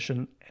his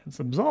submission, and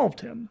absolved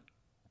him.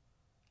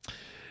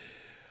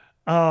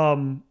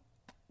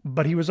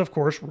 But he was, of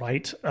course,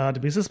 right to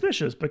be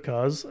suspicious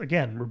because,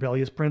 again,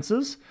 rebellious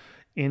princes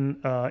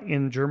in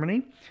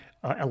Germany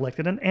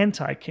elected an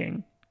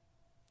anti-king,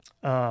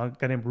 a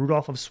guy named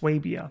Rudolph of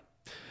Swabia.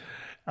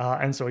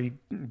 And so he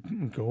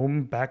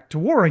going back to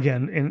war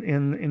again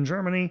in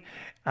Germany.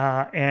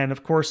 And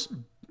of course,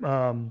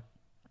 Henry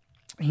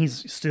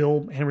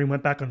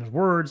went back on his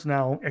words,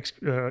 now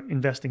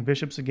investing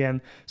bishops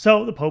again.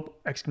 So the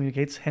Pope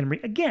excommunicates Henry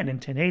again in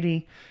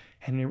 1080.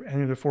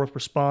 Henry IV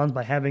responds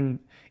by having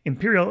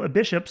imperial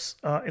bishops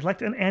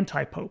elect an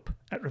anti-pope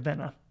at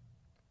Ravenna.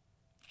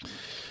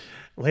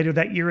 Later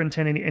that year in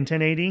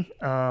 1080,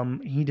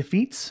 he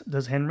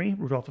does Henry,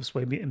 Rudolph of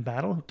Swabia, in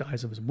battle, who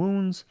dies of his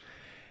wounds.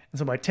 And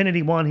so by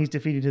 1081, he's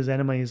defeated his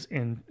enemies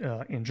in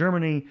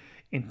Germany.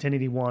 In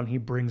 1081, he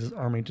brings his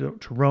army to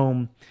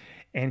Rome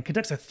and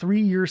conducts a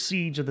 3-year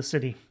siege of the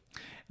city.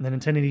 And then in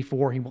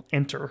 1084, he will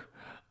enter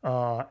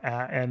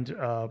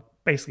and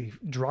basically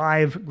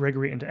drive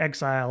Gregory into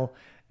exile,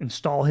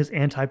 install his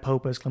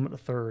anti-pope as Clement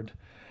III.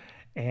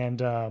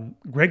 And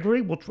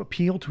Gregory will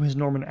appeal to his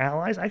Norman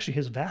allies, actually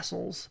his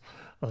vassals.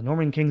 The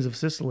Norman kings of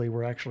Sicily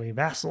were actually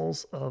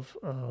vassals of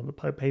the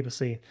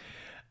papacy.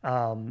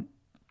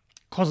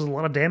 causes a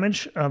lot of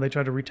damage. They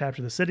try to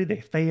recapture the city.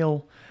 They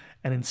fail.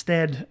 And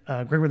instead,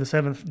 Gregory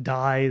VII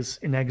dies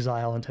in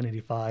exile in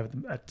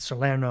 1085 at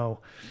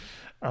Salerno,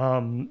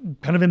 kind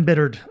of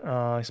embittered.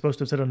 He's supposed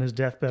to have said on his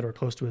deathbed or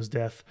close to his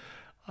death,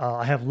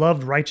 I have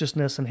loved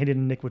righteousness and hated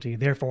iniquity,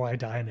 therefore I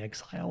die in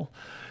exile,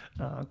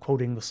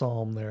 quoting the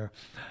psalm there.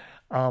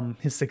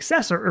 His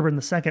successor, Urban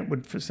II,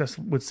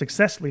 would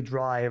successfully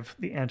drive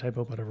the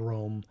anti-pope out of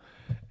Rome,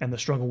 and the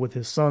struggle with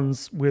his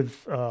sons,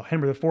 with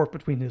Henry IV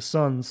between his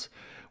sons,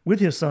 with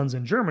his sons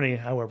in Germany,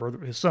 however,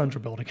 his sons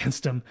rebelled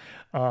against him,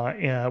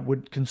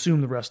 would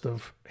consume the rest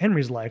of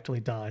Henry's life till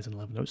he dies in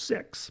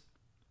 1106.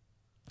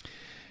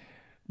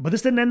 But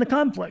this didn't end the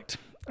conflict.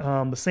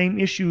 The same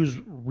issues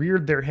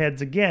reared their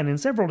heads again in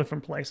several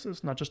different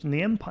places, not just in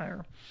the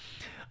empire.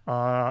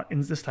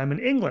 This time in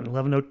England,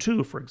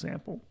 1102, for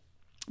example,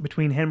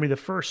 between Henry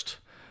I,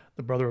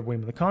 the brother of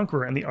William the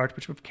Conqueror, and the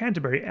Archbishop of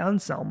Canterbury,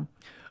 Anselm,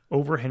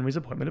 over Henry's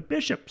appointment of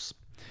bishops.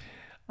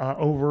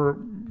 Over a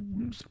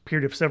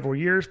period of several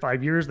years,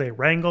 5 years, they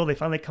wrangle. They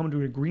finally come to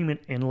an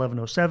agreement in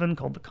 1107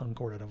 called the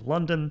Concordat of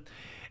London,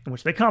 in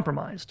which they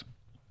compromised.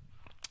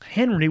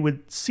 Henry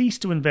would cease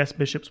to invest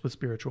bishops with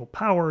spiritual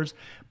powers,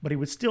 but he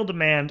would still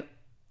demand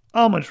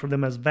homage from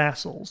them as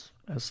vassals,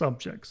 as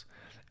subjects,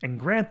 and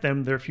grant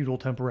them their feudal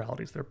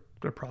temporalities,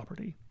 their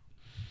property.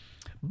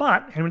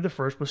 But Henry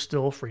I was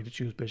still free to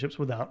choose bishops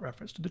without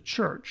reference to the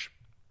church.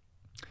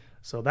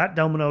 So that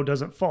domino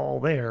doesn't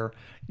fall there.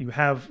 You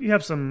have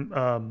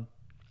some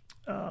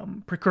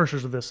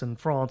precursors of this in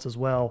France as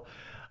well.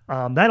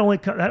 That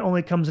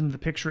only comes into the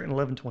picture in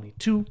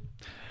 1122,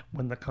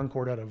 when the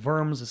Concordat of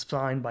Worms is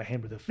signed by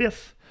Henry V,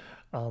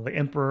 the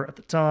emperor at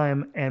the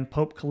time, and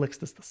Pope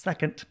Calixtus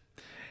II.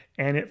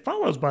 And it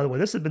follows, by the way,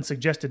 this had been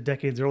suggested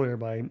decades earlier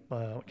by, I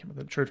can't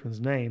remember the churchman's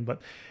name, but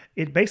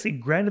it basically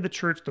granted the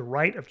church the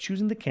right of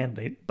choosing the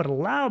candidate, but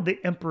allowed the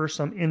emperor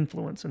some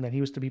influence in that he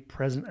was to be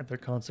present at their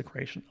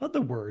consecration. In other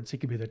words, he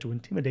could be there to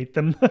intimidate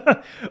them,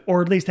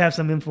 or at least have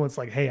some influence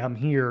like, hey, I'm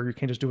here, you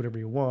can't just do whatever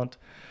you want.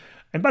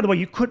 And by the way,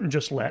 a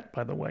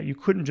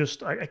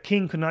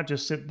king could not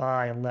just sit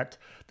by and let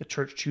the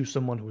church choose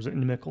someone who was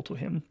inimical to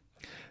him.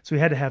 So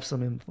he had to have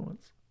some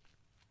influence.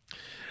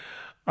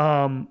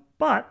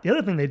 But the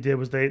other thing they did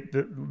was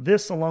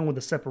this, along with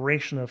the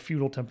separation of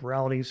feudal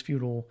temporalities,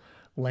 feudal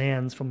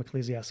lands from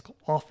ecclesiastical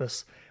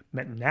office,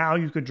 meant now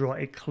you could draw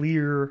a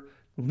clear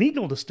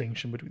legal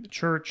distinction between the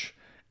church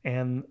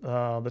and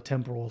the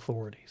temporal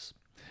authorities.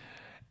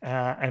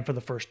 And for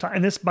the first time,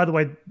 and this, by the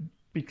way,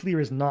 be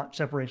clear, is not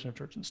separation of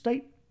church and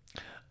state.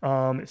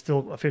 It's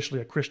still officially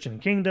a Christian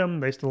kingdom.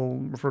 They still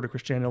refer to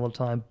Christianity all the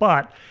time.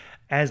 But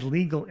as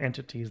legal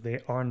entities, they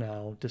are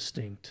now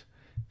distinct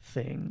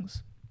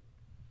things.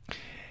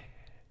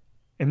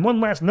 And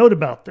one last note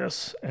about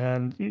this,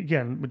 and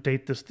again, would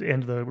date this to the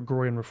end of the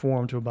Gregorian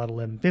Reform to about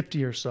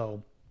 1150 or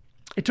so.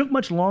 It took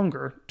much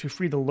longer to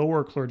free the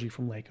lower clergy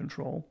from lay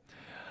control.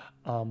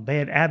 They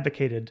had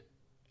advocated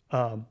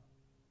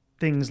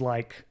things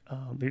like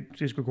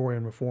these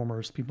Gregorian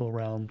reformers, people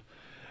around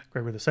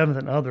Gregory VII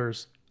and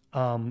others,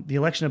 the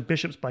election of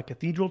bishops by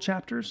cathedral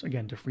chapters,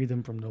 again, to free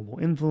them from noble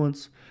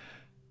influence,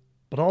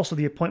 but also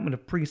the appointment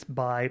of priests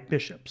by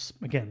bishops.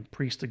 Again,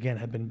 priests,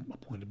 had been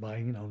appointed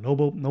by,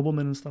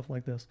 noblemen and stuff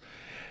like this.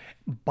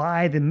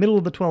 By the middle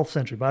of the 12th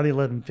century, by the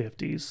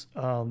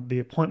 1150s, the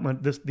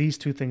appointment, these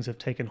two things have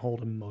taken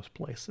hold in most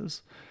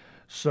places.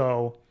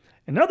 So,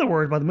 in other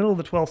words, by the middle of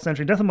the 12th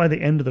century, definitely by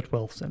the end of the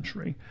 12th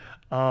century,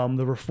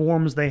 the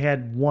reforms they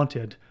had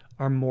wanted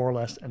are more or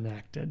less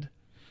enacted.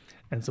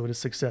 And so it is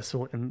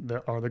successful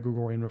are the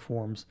Gregorian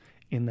reforms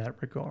in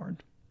that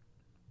regard.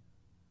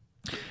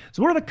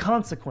 So what are the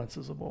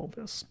consequences of all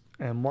this?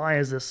 And why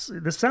is this?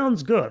 This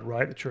sounds good,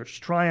 right? The church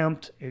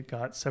triumphed. It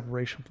got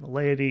separation from the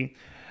laity.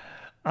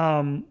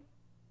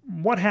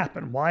 What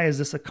happened? Why is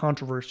this a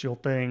controversial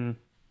thing?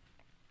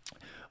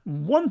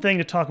 One thing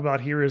to talk about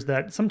here is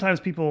that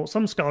sometimes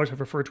some scholars have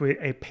referred to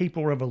a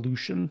papal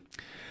revolution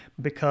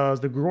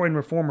because the Gregorian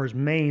reformers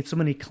made so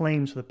many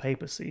claims to the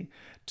papacy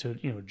to,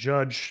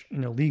 judge,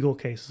 legal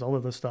cases, all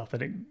of this stuff,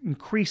 that it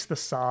increased the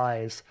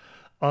size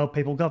of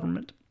papal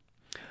government.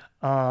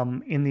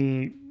 In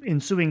the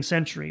ensuing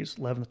centuries,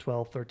 11th,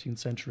 12th, 13th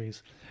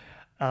centuries,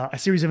 a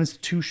series of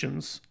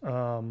institutions,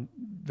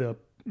 the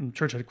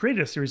church had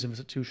created a series of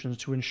institutions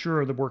to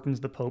ensure the workings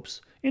of the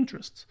Pope's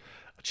interests.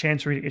 A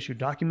chancery to issue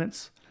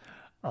documents,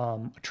 a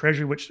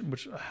treasury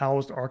which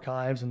housed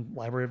archives and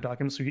library of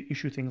documents, so you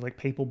issue things like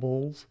papal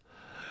bulls.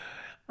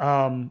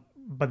 By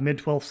the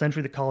mid-12th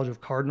century, the College of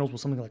Cardinals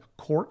was something like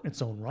a court in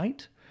its own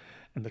right.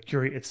 And the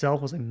Curia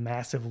itself was a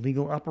massive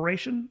legal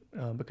operation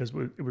because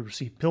it would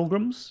receive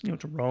pilgrims,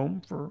 to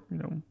Rome for,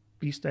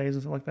 feast days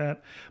and stuff like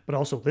that. But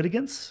also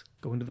litigants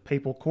going to the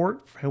papal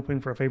court, hoping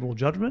for a favorable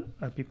judgment.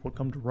 People would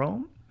come to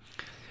Rome.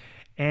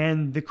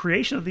 And the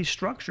creation of these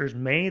structures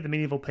made the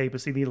medieval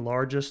papacy the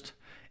largest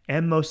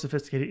and most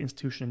sophisticated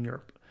institution in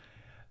Europe.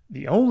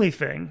 The only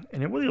thing,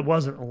 and it really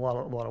wasn't a lot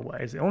of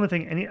ways, the only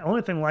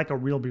thing like a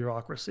real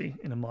bureaucracy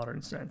in a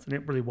modern sense, and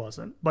it really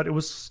wasn't, but it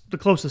was the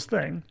closest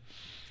thing,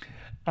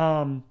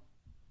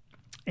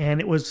 And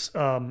it was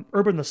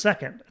Urban II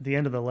at the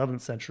end of the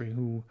 11th century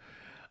who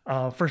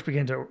first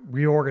began to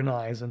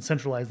reorganize and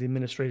centralize the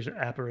administration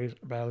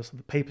apparatus of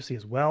the papacy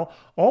as well.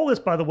 All this,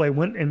 by the way,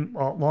 went in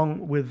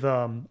along with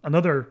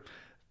another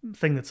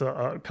thing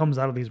that comes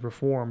out of these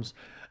reforms.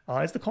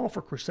 Is the call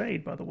for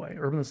crusade, by the way.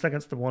 Urban II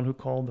is the one who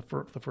called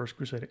the first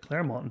crusade at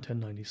Clermont in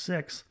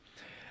 1096,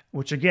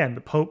 which again,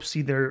 the popes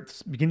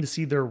begin to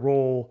see their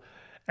role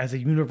as a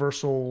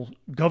universal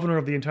governor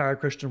of the entire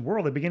Christian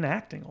world. They begin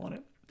acting on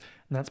it,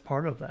 and that's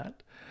part of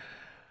that.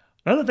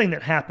 Another thing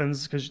that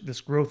happens, because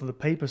this growth of the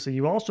papacy,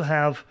 you also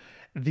have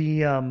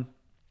the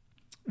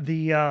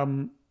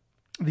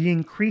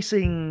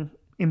increasing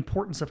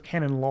importance of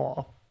canon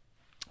law.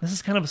 This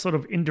is kind of a sort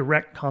of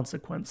indirect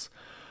consequence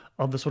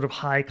of the sort of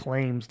high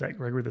claims that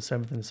Gregory VII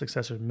and his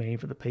successors made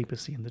for the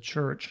papacy and the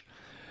church.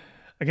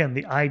 Again,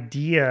 the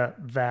idea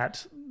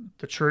that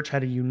the church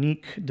had a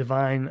unique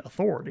divine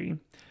authority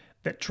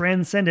that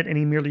transcended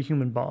any merely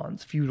human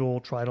bonds, feudal,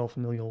 tridal,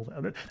 familial.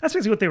 That's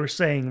basically what they were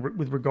saying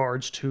with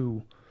regards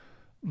to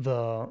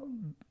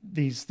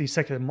these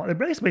secular. They're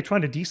basically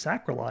trying to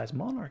desacralize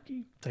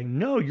monarchy, saying,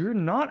 no, you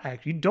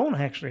don't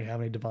actually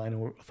have any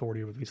divine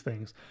authority over these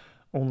things.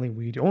 Only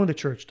we do. Only the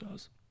church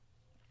does.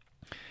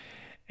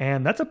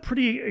 And that's a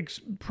pretty,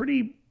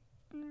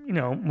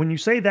 when you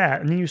say that,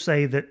 and then you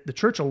say that the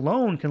church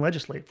alone can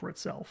legislate for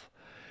itself,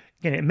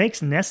 again, it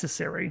makes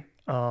necessary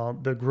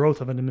the growth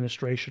of an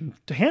administration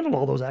to handle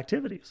all those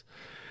activities,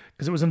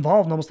 because it was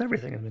involved in almost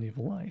everything in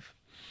medieval life.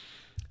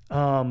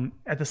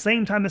 At the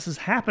same time this is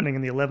happening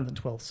in the 11th and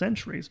 12th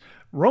centuries,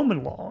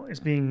 Roman law is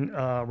being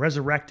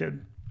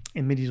resurrected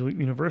in medieval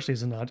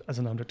universities as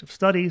an object of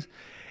studies.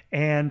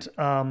 And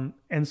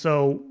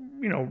so,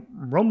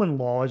 Roman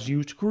law is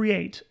used to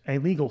create a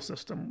legal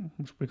system,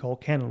 which we call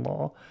canon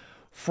law,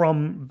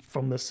 from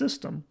the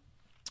system.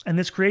 And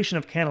this creation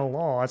of canon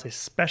law as a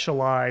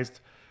specialized,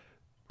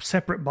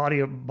 separate body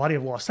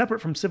of law, separate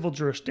from civil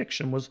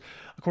jurisdiction, was,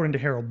 according to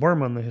Harold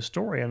Berman, the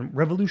historian,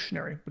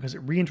 revolutionary, because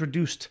it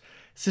reintroduced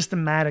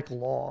systematic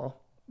law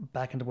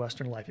back into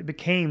Western life. It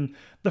became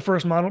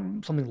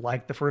something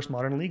like the first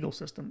modern legal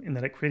system, in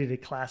that it created a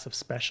class of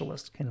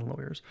specialist canon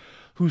lawyers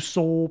whose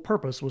sole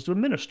purpose was to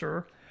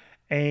administer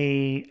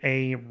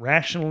a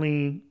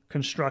rationally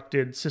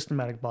constructed,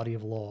 systematic body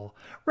of law,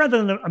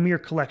 rather than a mere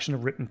collection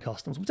of written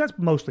customs, which that's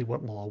mostly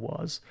what law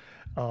was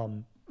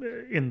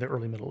in the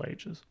early Middle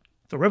Ages.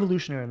 So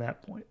revolutionary in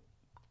that point.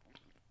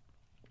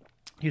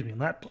 Excuse me, in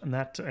that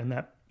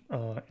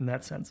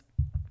sense.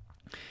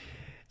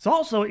 It's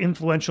also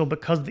influential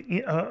because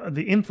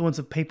the influence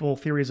of papal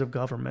theories of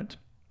government.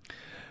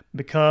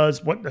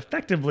 Because what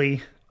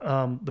effectively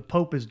the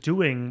Pope is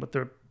doing, what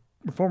the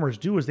reformers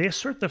do, is they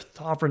assert the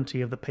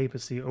sovereignty of the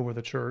papacy over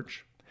the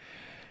church.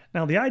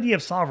 Now, the idea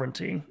of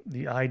sovereignty,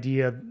 the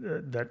idea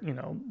that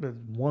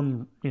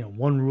one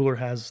ruler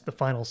has the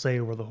final say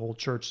over the whole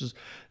church, is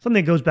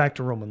something that goes back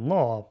to Roman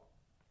law,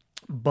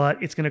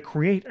 but it's going to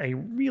create a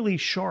really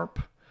sharp,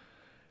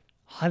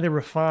 highly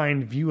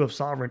refined view of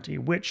sovereignty,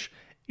 which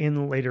in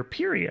the later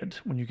period,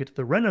 when you get to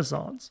the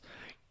Renaissance,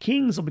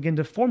 kings will begin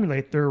to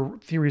formulate their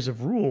theories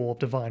of rule, of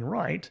divine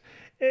right,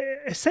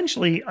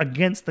 essentially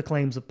against the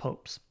claims of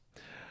popes,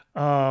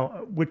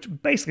 which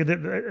basically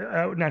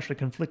naturally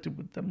conflicted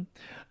with them.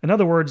 In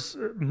other words,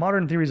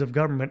 modern theories of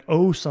government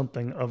owe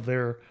something of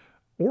their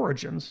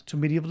origins to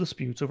medieval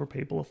disputes over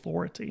papal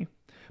authority,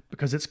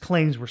 because its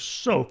claims were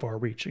so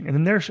far-reaching. And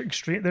then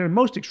their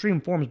most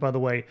extreme forms, by the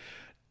way,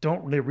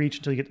 don't really reach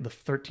until you get to the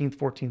 13th,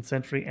 14th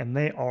century, and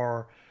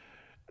they're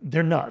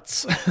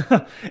nuts.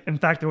 In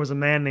fact, there was a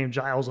man named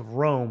Giles of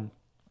Rome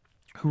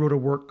who wrote a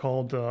work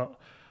called, I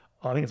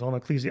think it's on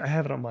I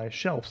have it on my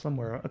shelf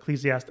somewhere,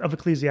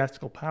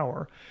 Ecclesiastical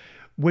Power,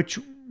 which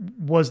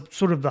was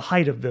sort of the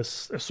height of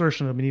this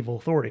assertion of medieval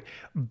authority.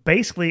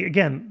 Basically,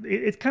 again,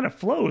 it kind of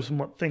flows from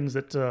what things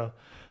that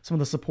some of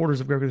the supporters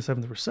of Gregory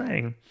VII were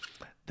saying,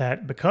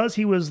 that because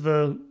he was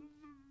the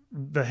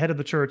head of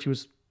the church, he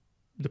was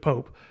the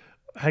Pope,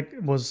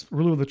 was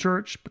ruler of the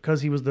church,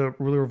 because he was the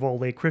ruler of all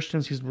lay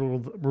Christians, he's the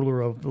ruler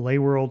of the lay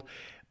world,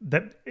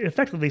 that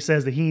effectively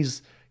says that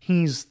he's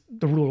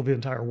the ruler of the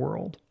entire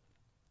world.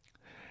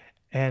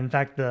 And in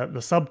fact,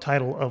 the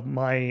subtitle of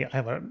I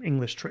have an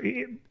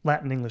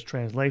Latin-English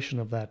translation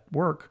of that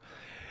work.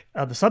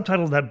 The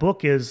subtitle of that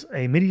book is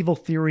A Medieval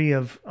Theory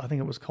of, I think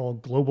it was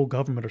called Global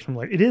Government or something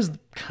like that. It is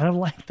kind of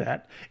like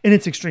that in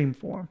its extreme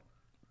form.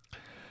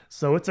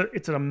 So it's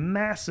a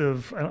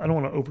massive, I don't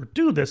want to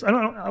overdo this.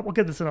 I'll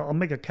get this in, I'll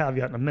make a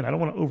caveat in a minute. I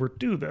don't want to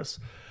overdo this,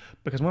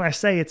 because when I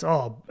say it's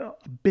a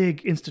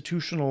big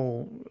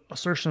institutional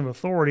assertion of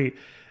authority,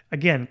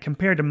 again,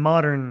 compared to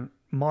modern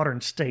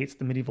states,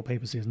 the medieval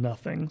papacy is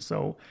nothing.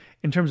 So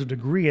in terms of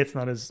degree, it's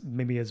not as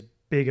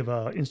big of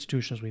an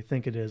institution as we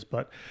think it is.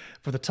 But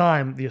for the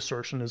time, the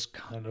assertion is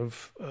kind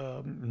of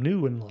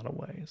new in a lot of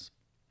ways.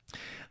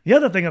 The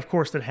other thing, of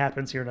course, that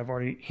happens here, and I've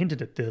already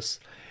hinted at this,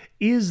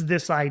 is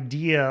this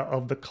idea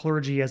of the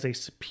clergy as a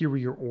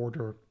superior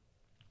order,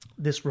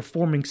 this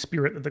reforming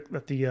spirit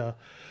that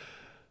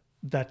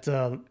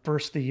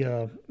first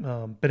the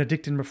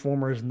Benedictine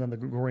reformers and then the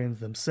Gregorians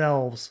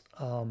themselves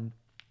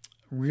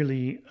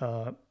really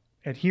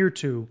adhere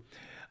to.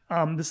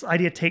 This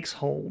idea takes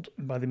hold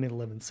by the mid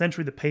 11th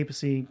century. The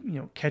papacy,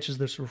 catches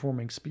this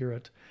reforming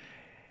spirit,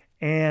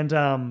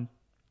 and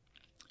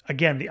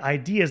again, the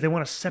idea is they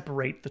want to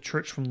separate the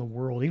church from the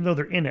world, even though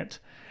they're in it.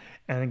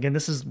 And again,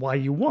 this is why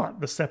you want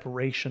the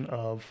separation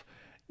of,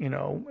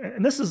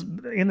 and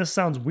this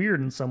sounds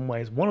weird in some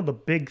ways. One of the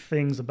big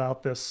things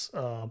about this,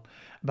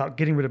 about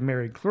getting rid of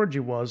married clergy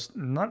was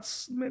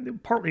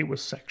partly it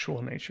was sexual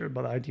in nature,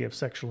 by the idea of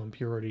sexual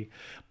impurity,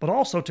 but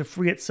also to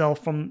free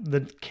itself from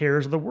the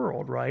cares of the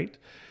world, right?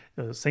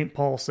 St.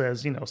 Paul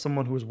says,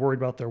 someone who is worried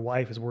about their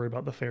wife is worried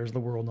about the affairs of the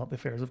world, not the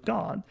affairs of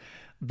God.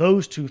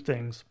 Those two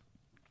things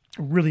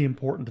are really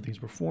important to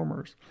these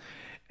reformers.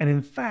 And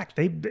in fact,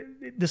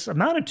 this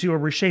amounted to a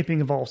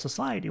reshaping of all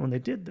society when they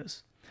did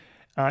this.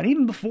 And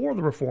even before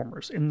the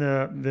reformers, in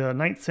the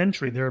 9th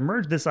century, there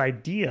emerged this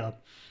idea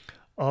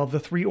of the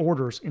three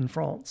orders in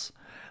France.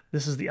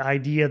 This is the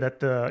idea that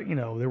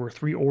there were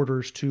three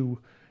orders to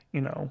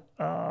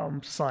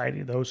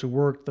society: those who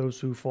worked, those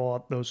who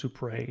fought, those who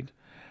prayed,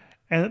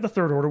 and that the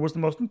third order was the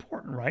most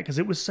important, right? Because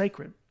it was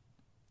sacred.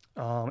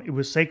 It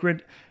was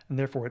sacred, and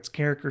therefore its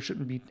character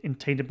shouldn't be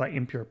tainted by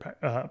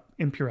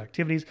impure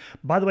activities.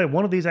 By the way,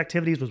 one of these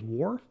activities was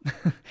war.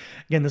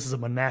 Again, this is a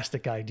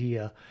monastic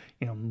idea.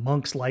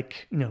 Monks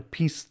like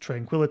peace,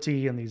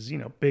 tranquility, and these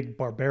big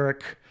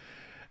barbaric,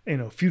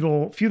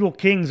 feudal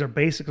kings are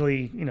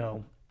basically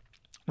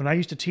When I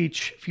used to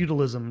teach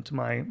feudalism to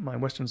my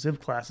Western Civ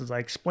classes, I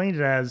explained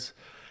it as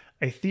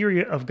a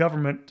theory of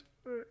government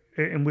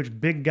in which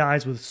big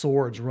guys with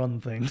swords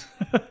run things,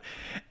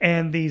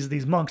 and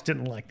these monks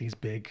didn't like these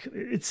big.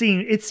 It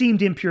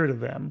seemed impure to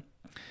them,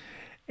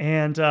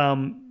 and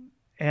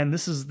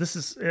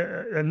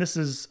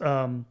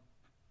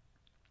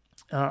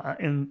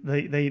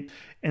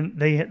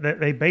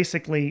they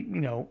basically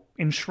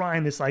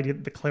enshrine this idea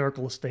that the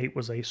clerical estate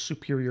was a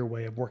superior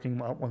way of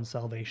working out one's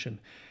salvation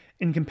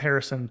in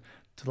comparison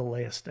to the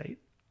lay estate.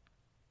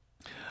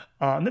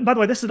 And then, by the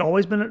way, this had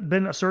always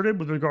been asserted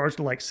with regards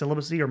to like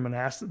celibacy or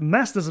monasticism.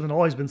 Monasticism had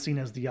always been seen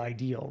as the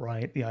ideal,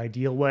 right? The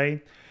ideal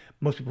way.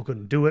 Most people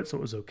couldn't do it, so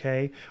it was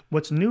okay.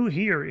 What's new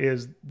here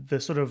is the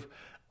sort of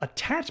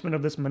attachment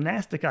of this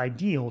monastic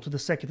ideal to the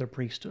secular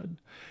priesthood,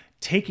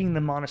 taking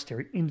the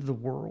monastery into the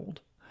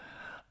world.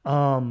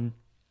 And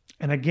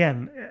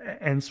again,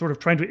 and sort of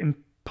trying to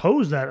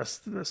impose that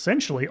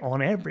essentially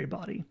on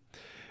everybody,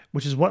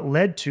 which is what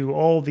led to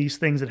all these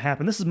things that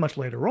happened. This is much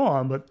later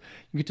on, but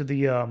you get to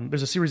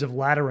there's a series of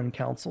Lateran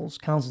councils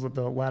of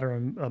the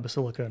Lateran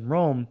Basilica in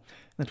Rome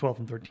in the 12th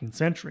and 13th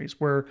centuries,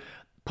 where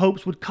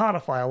popes would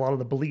codify a lot of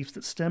the beliefs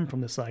that stem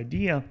from this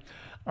idea.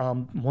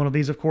 One of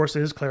these, of course,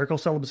 is clerical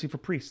celibacy for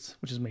priests,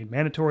 which is made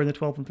mandatory in the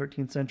 12th and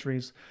 13th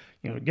centuries,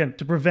 again,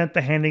 to prevent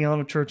the handing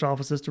on of church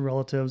offices to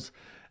relatives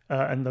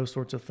and those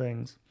sorts of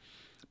things,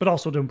 but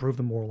also to improve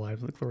the moral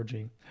lives of the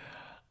clergy.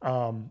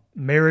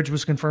 Marriage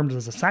was confirmed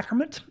as a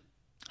sacrament,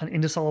 an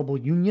indissoluble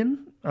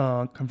union,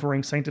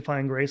 conferring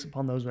sanctifying grace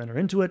upon those who enter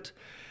into it.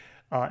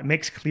 It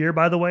makes clear,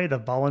 by the way, the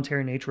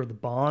voluntary nature of the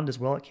bond as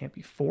well. It can't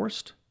be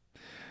forced.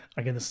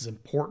 Again, this is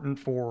important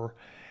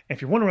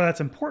if you're wondering why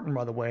that's important,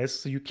 by the way, is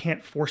so you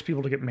can't force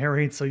people to get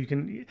married. So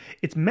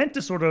it's meant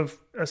to sort of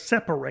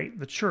separate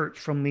the church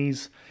from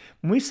these.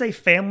 When I say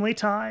family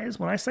ties,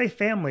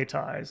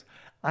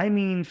 I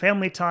mean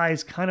family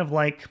ties kind of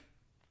like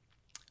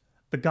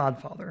The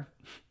Godfather.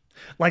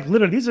 Like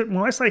literally,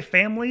 when I say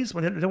families,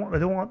 when they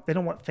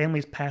don't want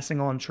families passing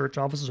on church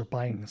offices or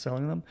buying and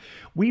selling them.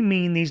 We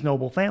mean these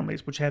noble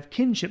families, which have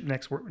kinship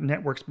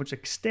networks which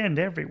extend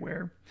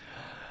everywhere.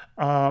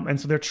 And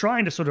so they're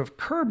trying to sort of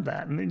curb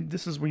that. And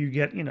this is where you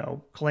get,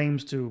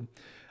 claims to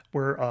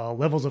where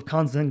levels of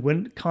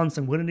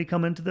consanguinity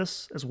come into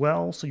this as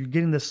well. So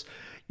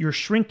you're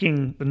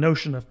shrinking the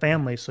notion of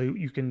family so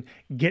you can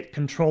get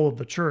control of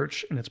the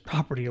church and its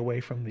property away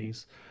from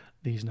these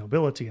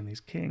nobility and these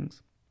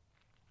kings.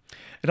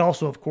 It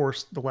also, of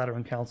course, the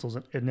Lateran councils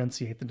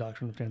enunciate the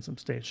doctrine of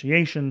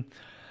transubstantiation.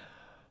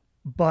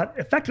 But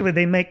effectively,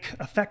 they make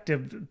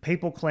effective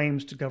papal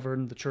claims to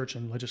govern the church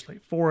and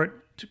legislate for it,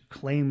 to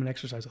claim and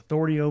exercise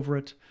authority over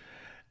it,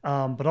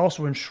 but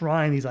also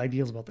enshrine these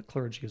ideals about the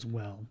clergy as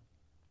well.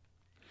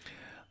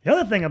 The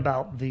other thing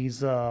about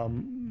these,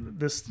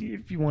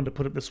 if you wanted to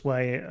put it this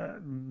way,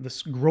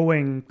 this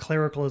growing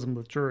clericalism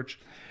of the church,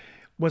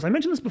 was, I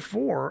mentioned this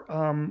before,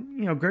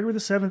 Gregory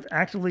VII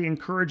actively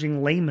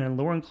encouraging laymen and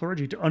lower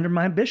clergy to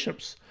undermine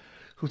bishops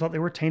who thought they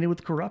were tainted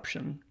with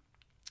corruption.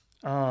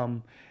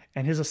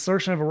 And his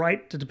assertion of a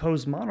right to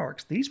depose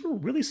monarchs. These were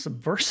really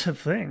subversive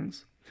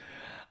things.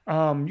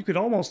 I think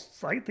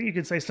you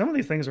could say some of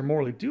these things are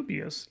morally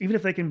dubious, even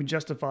if they can be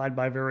justified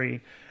by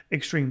very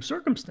extreme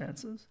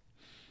circumstances.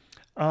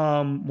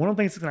 One of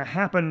the things that's going to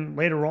happen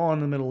later on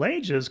in the Middle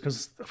Ages,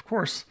 because, of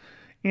course,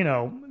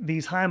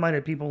 these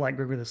high-minded people like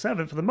Gregory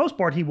VII, for the most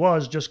part, he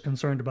was just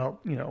concerned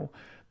about,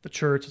 the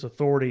church, its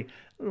authority.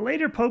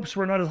 Later popes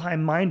who are not as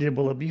high-minded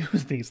will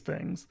abuse these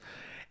things.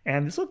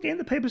 And this will gain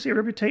the papacy a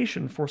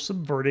reputation for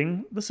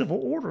subverting the civil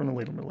order in the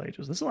later Middle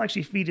Ages. This will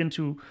actually feed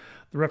into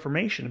the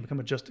Reformation and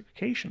become a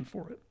justification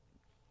for it.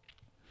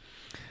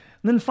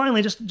 And then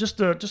finally, just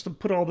to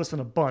put all this in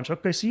a bunch,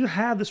 okay, so you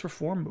have this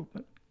reform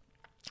movement,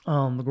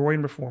 the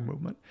Gregorian reform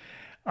movement,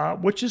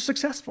 which is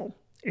successful.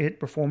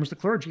 It reforms the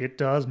clergy. It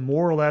does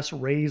more or less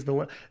raise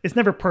the. It's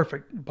never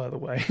perfect, by the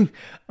way,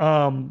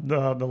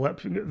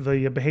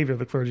 the behavior of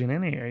the clergy in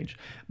any age,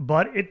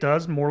 but it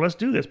does more or less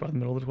do this by the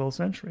middle of the 12th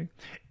century.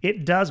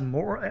 It does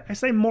more. I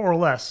say more or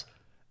less,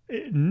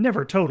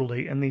 never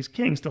totally, and these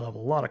kings still have a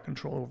lot of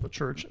control over the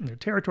church and their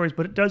territories,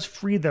 but it does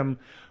free them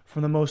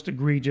from the most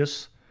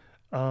egregious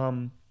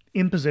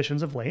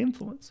impositions of lay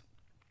influence.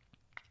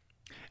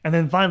 And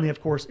then finally, of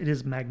course, it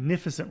is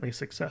magnificently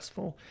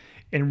successful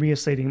in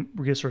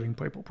reasserting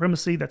papal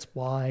primacy. That's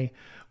why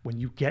when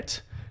you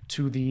get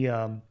to the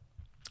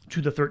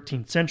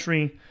 13th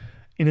century,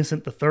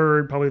 Innocent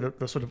III, probably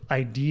the sort of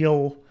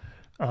ideal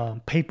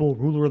papal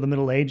ruler of the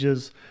Middle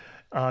Ages,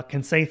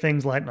 can say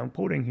things like, and I'm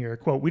quoting here,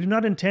 quote, "We do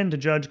not intend to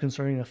judge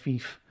concerning a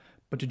fief,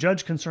 but to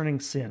judge concerning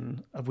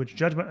sin, of which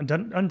judgment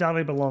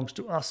undoubtedly belongs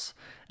to us,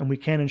 and we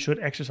can and should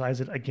exercise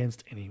it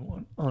against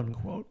anyone,"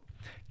 unquote.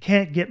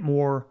 Can't get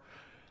more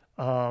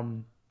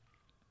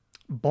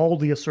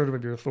baldly assertive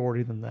of your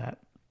authority than that.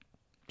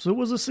 So it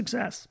was a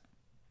success.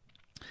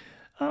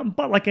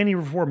 But like any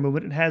reform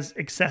movement, it has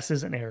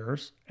excesses and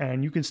errors,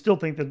 and you can still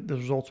think that the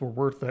results were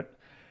worth it.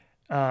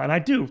 And I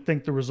do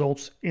think the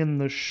results in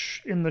the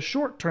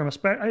short term, a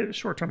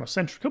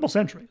couple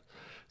centuries,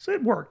 so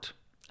it worked.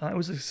 It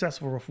was a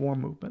successful reform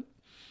movement.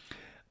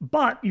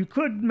 But you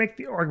could make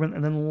the argument,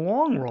 and in the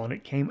long run,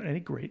 it came at a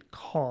great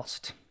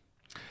cost.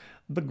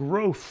 The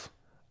growth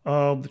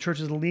of the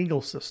church's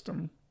legal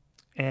system.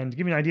 And to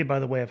give you an idea, by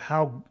the way, of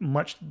how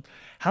much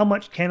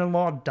canon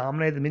law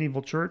dominated the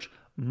medieval church,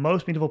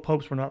 most medieval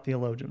popes were not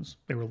theologians.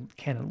 They were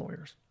canon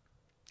lawyers.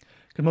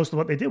 Because most of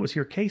what they did was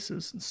hear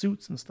cases and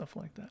suits and stuff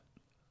like that.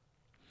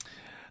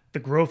 The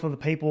growth of the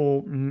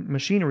papal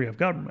machinery of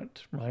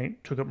government,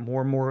 right, took up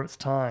more and more of its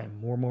time,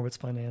 more and more of its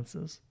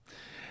finances.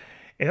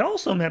 It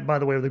also meant, by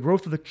the way, the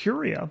growth of the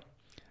curia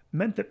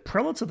meant that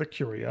prelates of the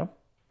curia,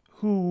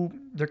 who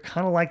they're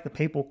kind of like the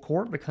papal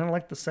court, they're kind of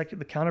like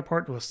the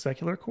counterpart to a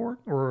secular court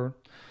or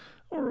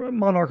a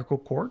monarchical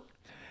court.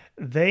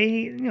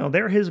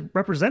 They're his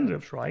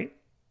representatives, right?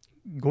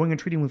 Going and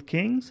treating with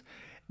kings.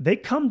 They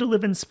come to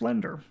live in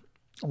splendor,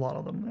 a lot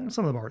of them.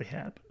 Some of them already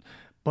had.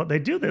 But they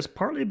do this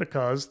partly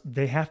because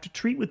they have to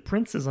treat with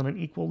princes on an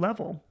equal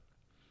level.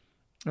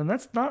 And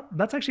that's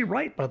actually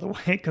right, by the way,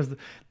 because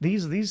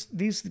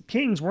these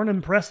kings weren't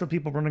impressed with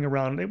people running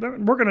around.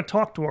 We're going to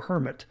talk to a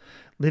hermit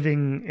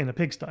living in a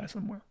pigsty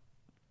somewhere.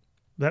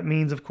 That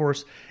means, of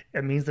course,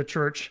 the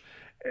church,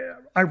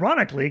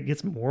 ironically,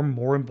 gets more and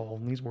more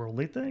involved in these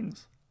worldly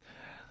things.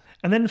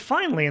 And then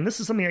finally, and this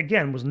is something,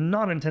 again, was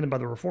not intended by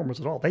the reformers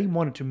at all. They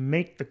wanted to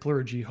make the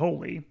clergy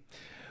holy.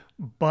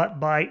 But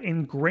by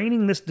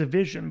ingraining this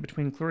division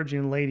between clergy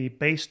and laity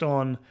based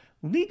on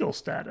legal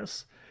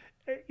status,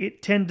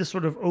 it tended to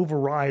sort of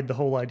override the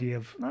whole idea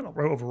of, not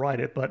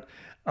override it, but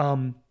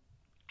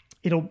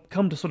it'll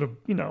come to sort of,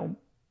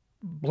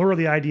 blur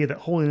the idea that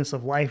holiness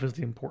of life is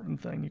the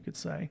important thing, you could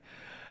say.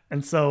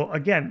 And so,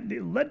 again,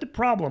 it led to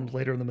problems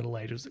later in the Middle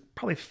Ages. It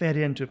probably fed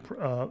into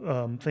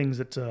things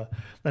that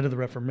led to the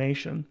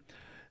Reformation.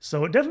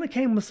 So it definitely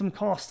came with some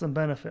costs and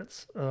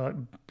benefits.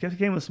 It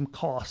came with some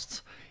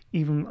costs,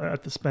 even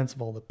at the expense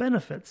of all the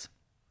benefits.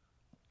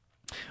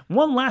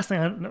 One last thing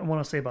I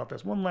want to say about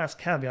this, one last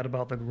caveat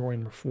about the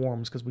Gregorian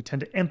reforms, because we tend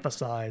to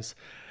emphasize,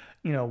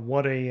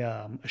 what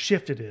a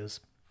shift it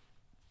is.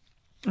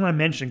 When I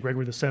mentioned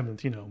Gregory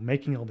VII,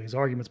 making all these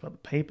arguments about the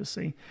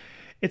papacy,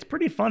 it's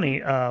pretty funny.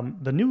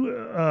 The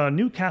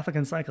New Catholic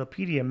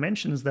Encyclopedia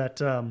mentions that,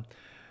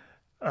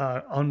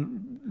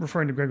 on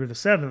referring to Gregory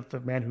VII, the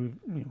man who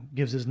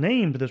gives his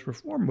name to this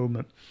reform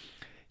movement,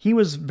 he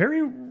was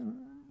very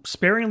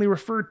sparingly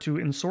referred to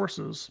in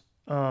sources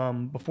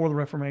before the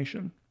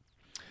Reformation.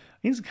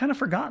 He's kind of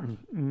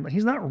forgotten.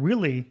 He's not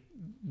really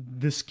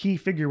this key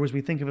figure as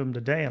we think of him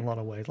today in a lot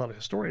of ways. A lot of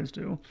historians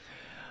do.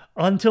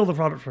 Until the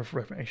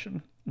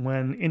Reformation,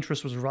 when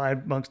interest was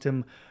revived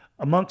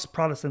amongst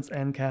Protestants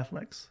and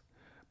Catholics.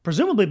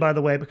 Presumably, by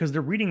the way, because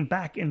they're reading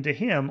back into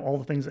him all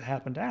the things that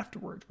happened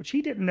afterwards, which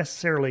he didn't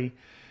necessarily,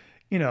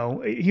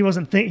 he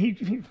wasn't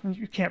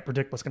you can't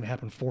predict what's going to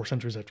happen 4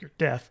 centuries after your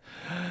death.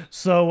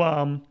 So,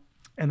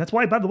 and that's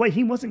why, by the way,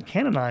 he wasn't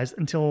canonized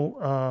until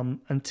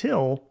the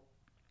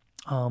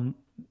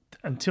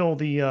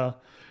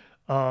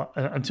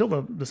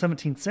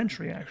 17th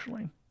century,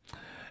 actually.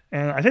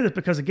 And I say this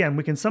because, again,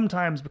 we can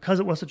sometimes, because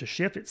it was such a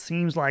shift, it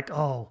seems like,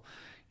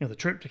 the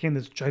church became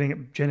this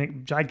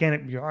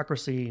gigantic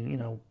bureaucracy,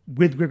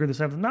 with Gregory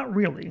VII. Not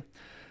really.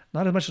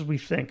 Not as much as we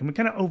think. And we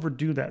kind of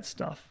overdo that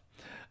stuff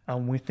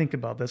when we think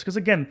about this. Because,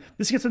 again,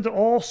 this gets into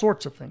all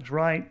sorts of things,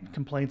 right?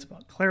 Complaints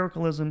about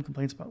clericalism,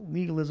 complaints about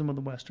legalism of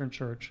the Western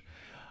Church.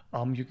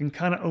 You can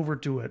kind of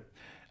overdo it.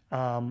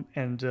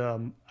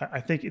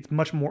 I think it's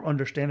much more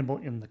understandable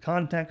in the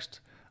context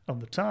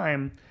of the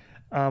time.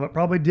 but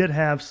probably did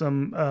have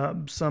some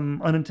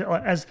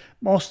unintended, as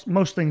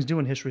most things do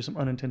in history, some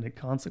unintended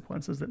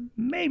consequences that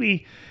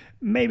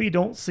maybe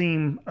don't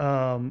seem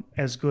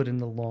as good in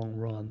the long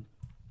run.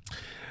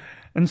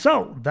 And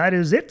so that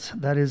is it.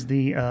 That is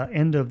the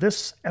end of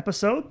this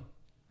episode.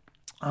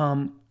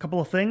 Couple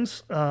of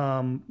things.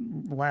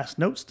 Last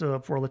notes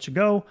before I let you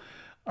go.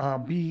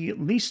 Be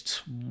at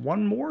least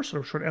one more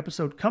sort of short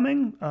episode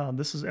coming.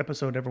 This is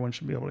episode everyone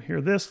should be able to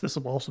hear this. This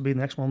will also be the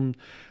next one.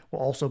 Will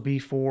also be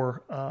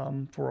for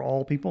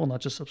all people, not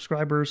just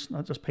subscribers,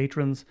 not just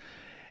patrons.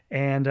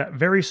 And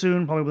very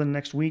soon, probably within the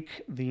next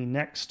week, the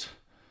next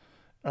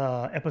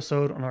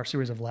episode on our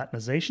series of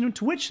Latinization.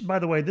 To which, by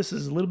the way, this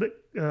is a little bit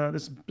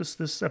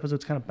this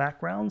episode's kind of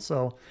background.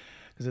 So,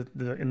 because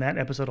in that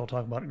episode, I'll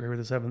talk about Gregory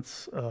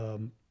VII's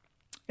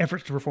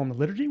efforts to reform the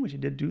liturgy, which he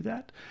did do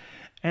that.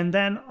 And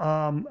then,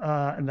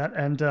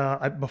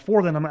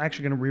 before then, I'm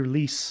actually going to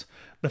release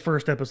the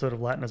first episode of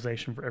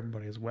Latinization for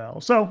everybody as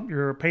well. So,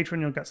 you're a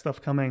patron, you've got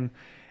stuff coming.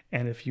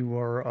 And if you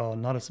are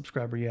not a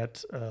subscriber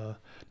yet, not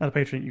a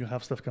patron, you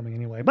have stuff coming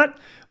anyway. But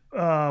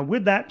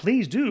with that,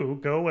 please do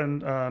go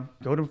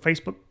to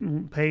Facebook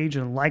page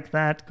and like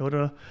that.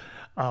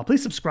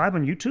 Please subscribe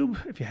on YouTube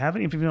if you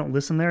haven't. If you don't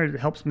listen there, it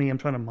helps me. I'm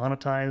trying to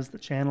monetize the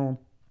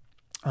channel.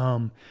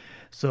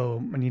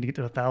 So I need to get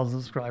to 1,000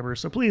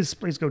 subscribers. So please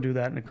go do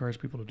that and encourage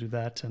people to do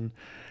that. And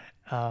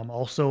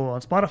also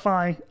on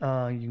Spotify,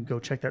 you can go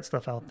check that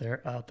stuff out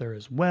there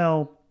as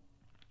well.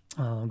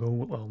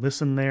 Go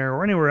listen there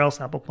or anywhere else,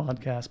 Apple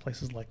Podcasts,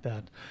 places like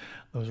that.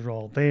 Those are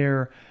all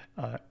there.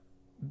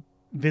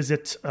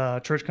 Visit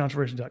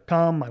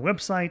churchcontroversy.com, my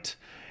website.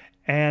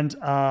 And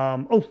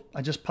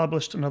I just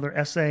published another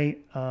essay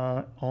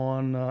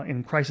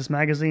in Crisis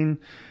Magazine.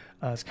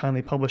 It's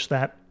kindly published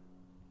that.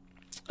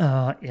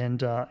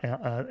 And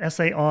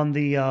essay on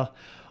the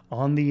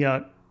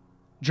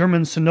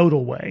German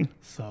synodal way.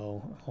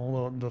 So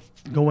all the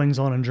goings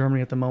on in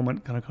Germany at the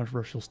moment, kind of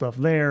controversial stuff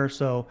there.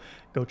 So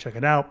go check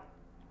it out.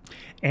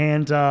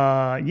 And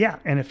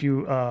and if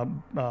you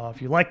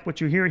like what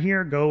you hear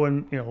here,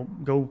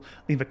 go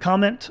leave a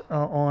comment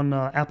on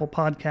Apple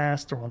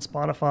Podcast or on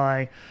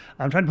Spotify.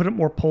 I'm trying to put up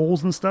more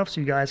polls and stuff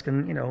so you guys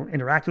can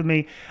interact with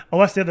me. Oh,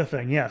 that's the other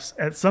thing. Yes,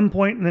 at some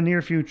point in the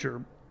near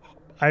future,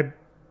 I'm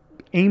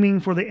aiming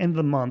for the end of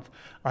the month.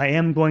 I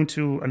am going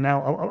to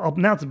announce. I'll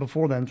announce it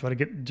before then. Try to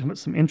get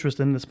some interest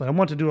in this, but I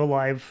want to do a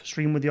live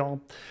stream with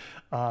y'all.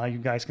 You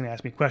guys can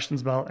ask me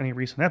questions about any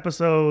recent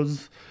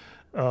episodes.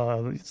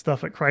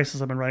 Stuff at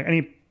Crisis I've been writing,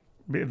 any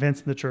events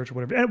in the church, or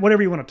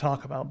whatever you want to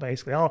talk about.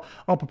 Basically, I'll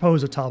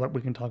propose a topic.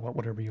 We can talk about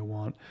whatever you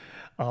want,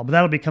 but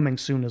that'll be coming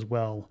soon as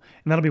well,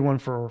 and that'll be one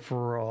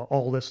for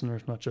all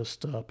listeners, not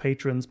just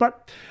patrons.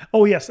 But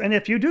yes, and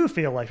if you do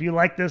feel like you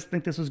like this,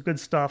 think this is good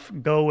stuff,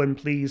 go and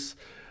please,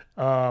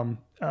 if you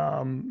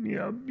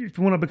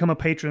want to become a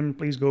patron,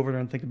 please go over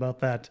there and think about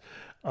that.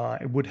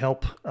 It would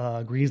help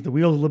grease the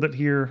wheels a little bit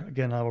here.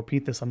 Again, I'll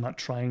repeat this: I'm not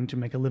trying to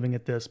make a living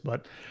at this,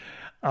 but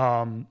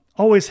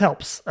always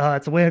helps.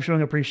 It's a way of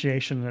showing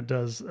appreciation, and it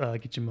does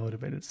get you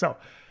motivated. So,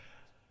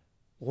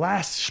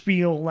 last of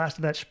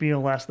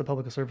the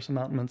public service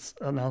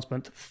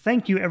announcement.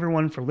 Thank you,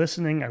 everyone, for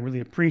listening. I really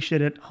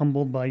appreciate it.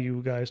 Humbled by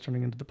you guys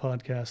turning into the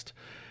podcast.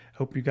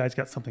 Hope you guys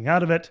got something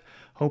out of it.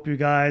 Hope you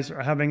guys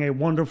are having a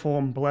wonderful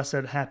and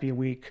blessed, happy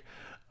week.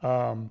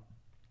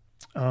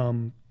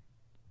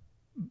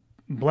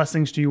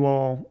 Blessings to you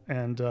all,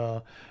 and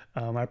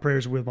my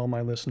prayers are with all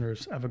my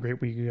listeners. Have a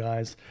great week, you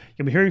guys.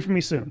 You'll be hearing from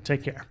me soon.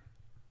 Take care.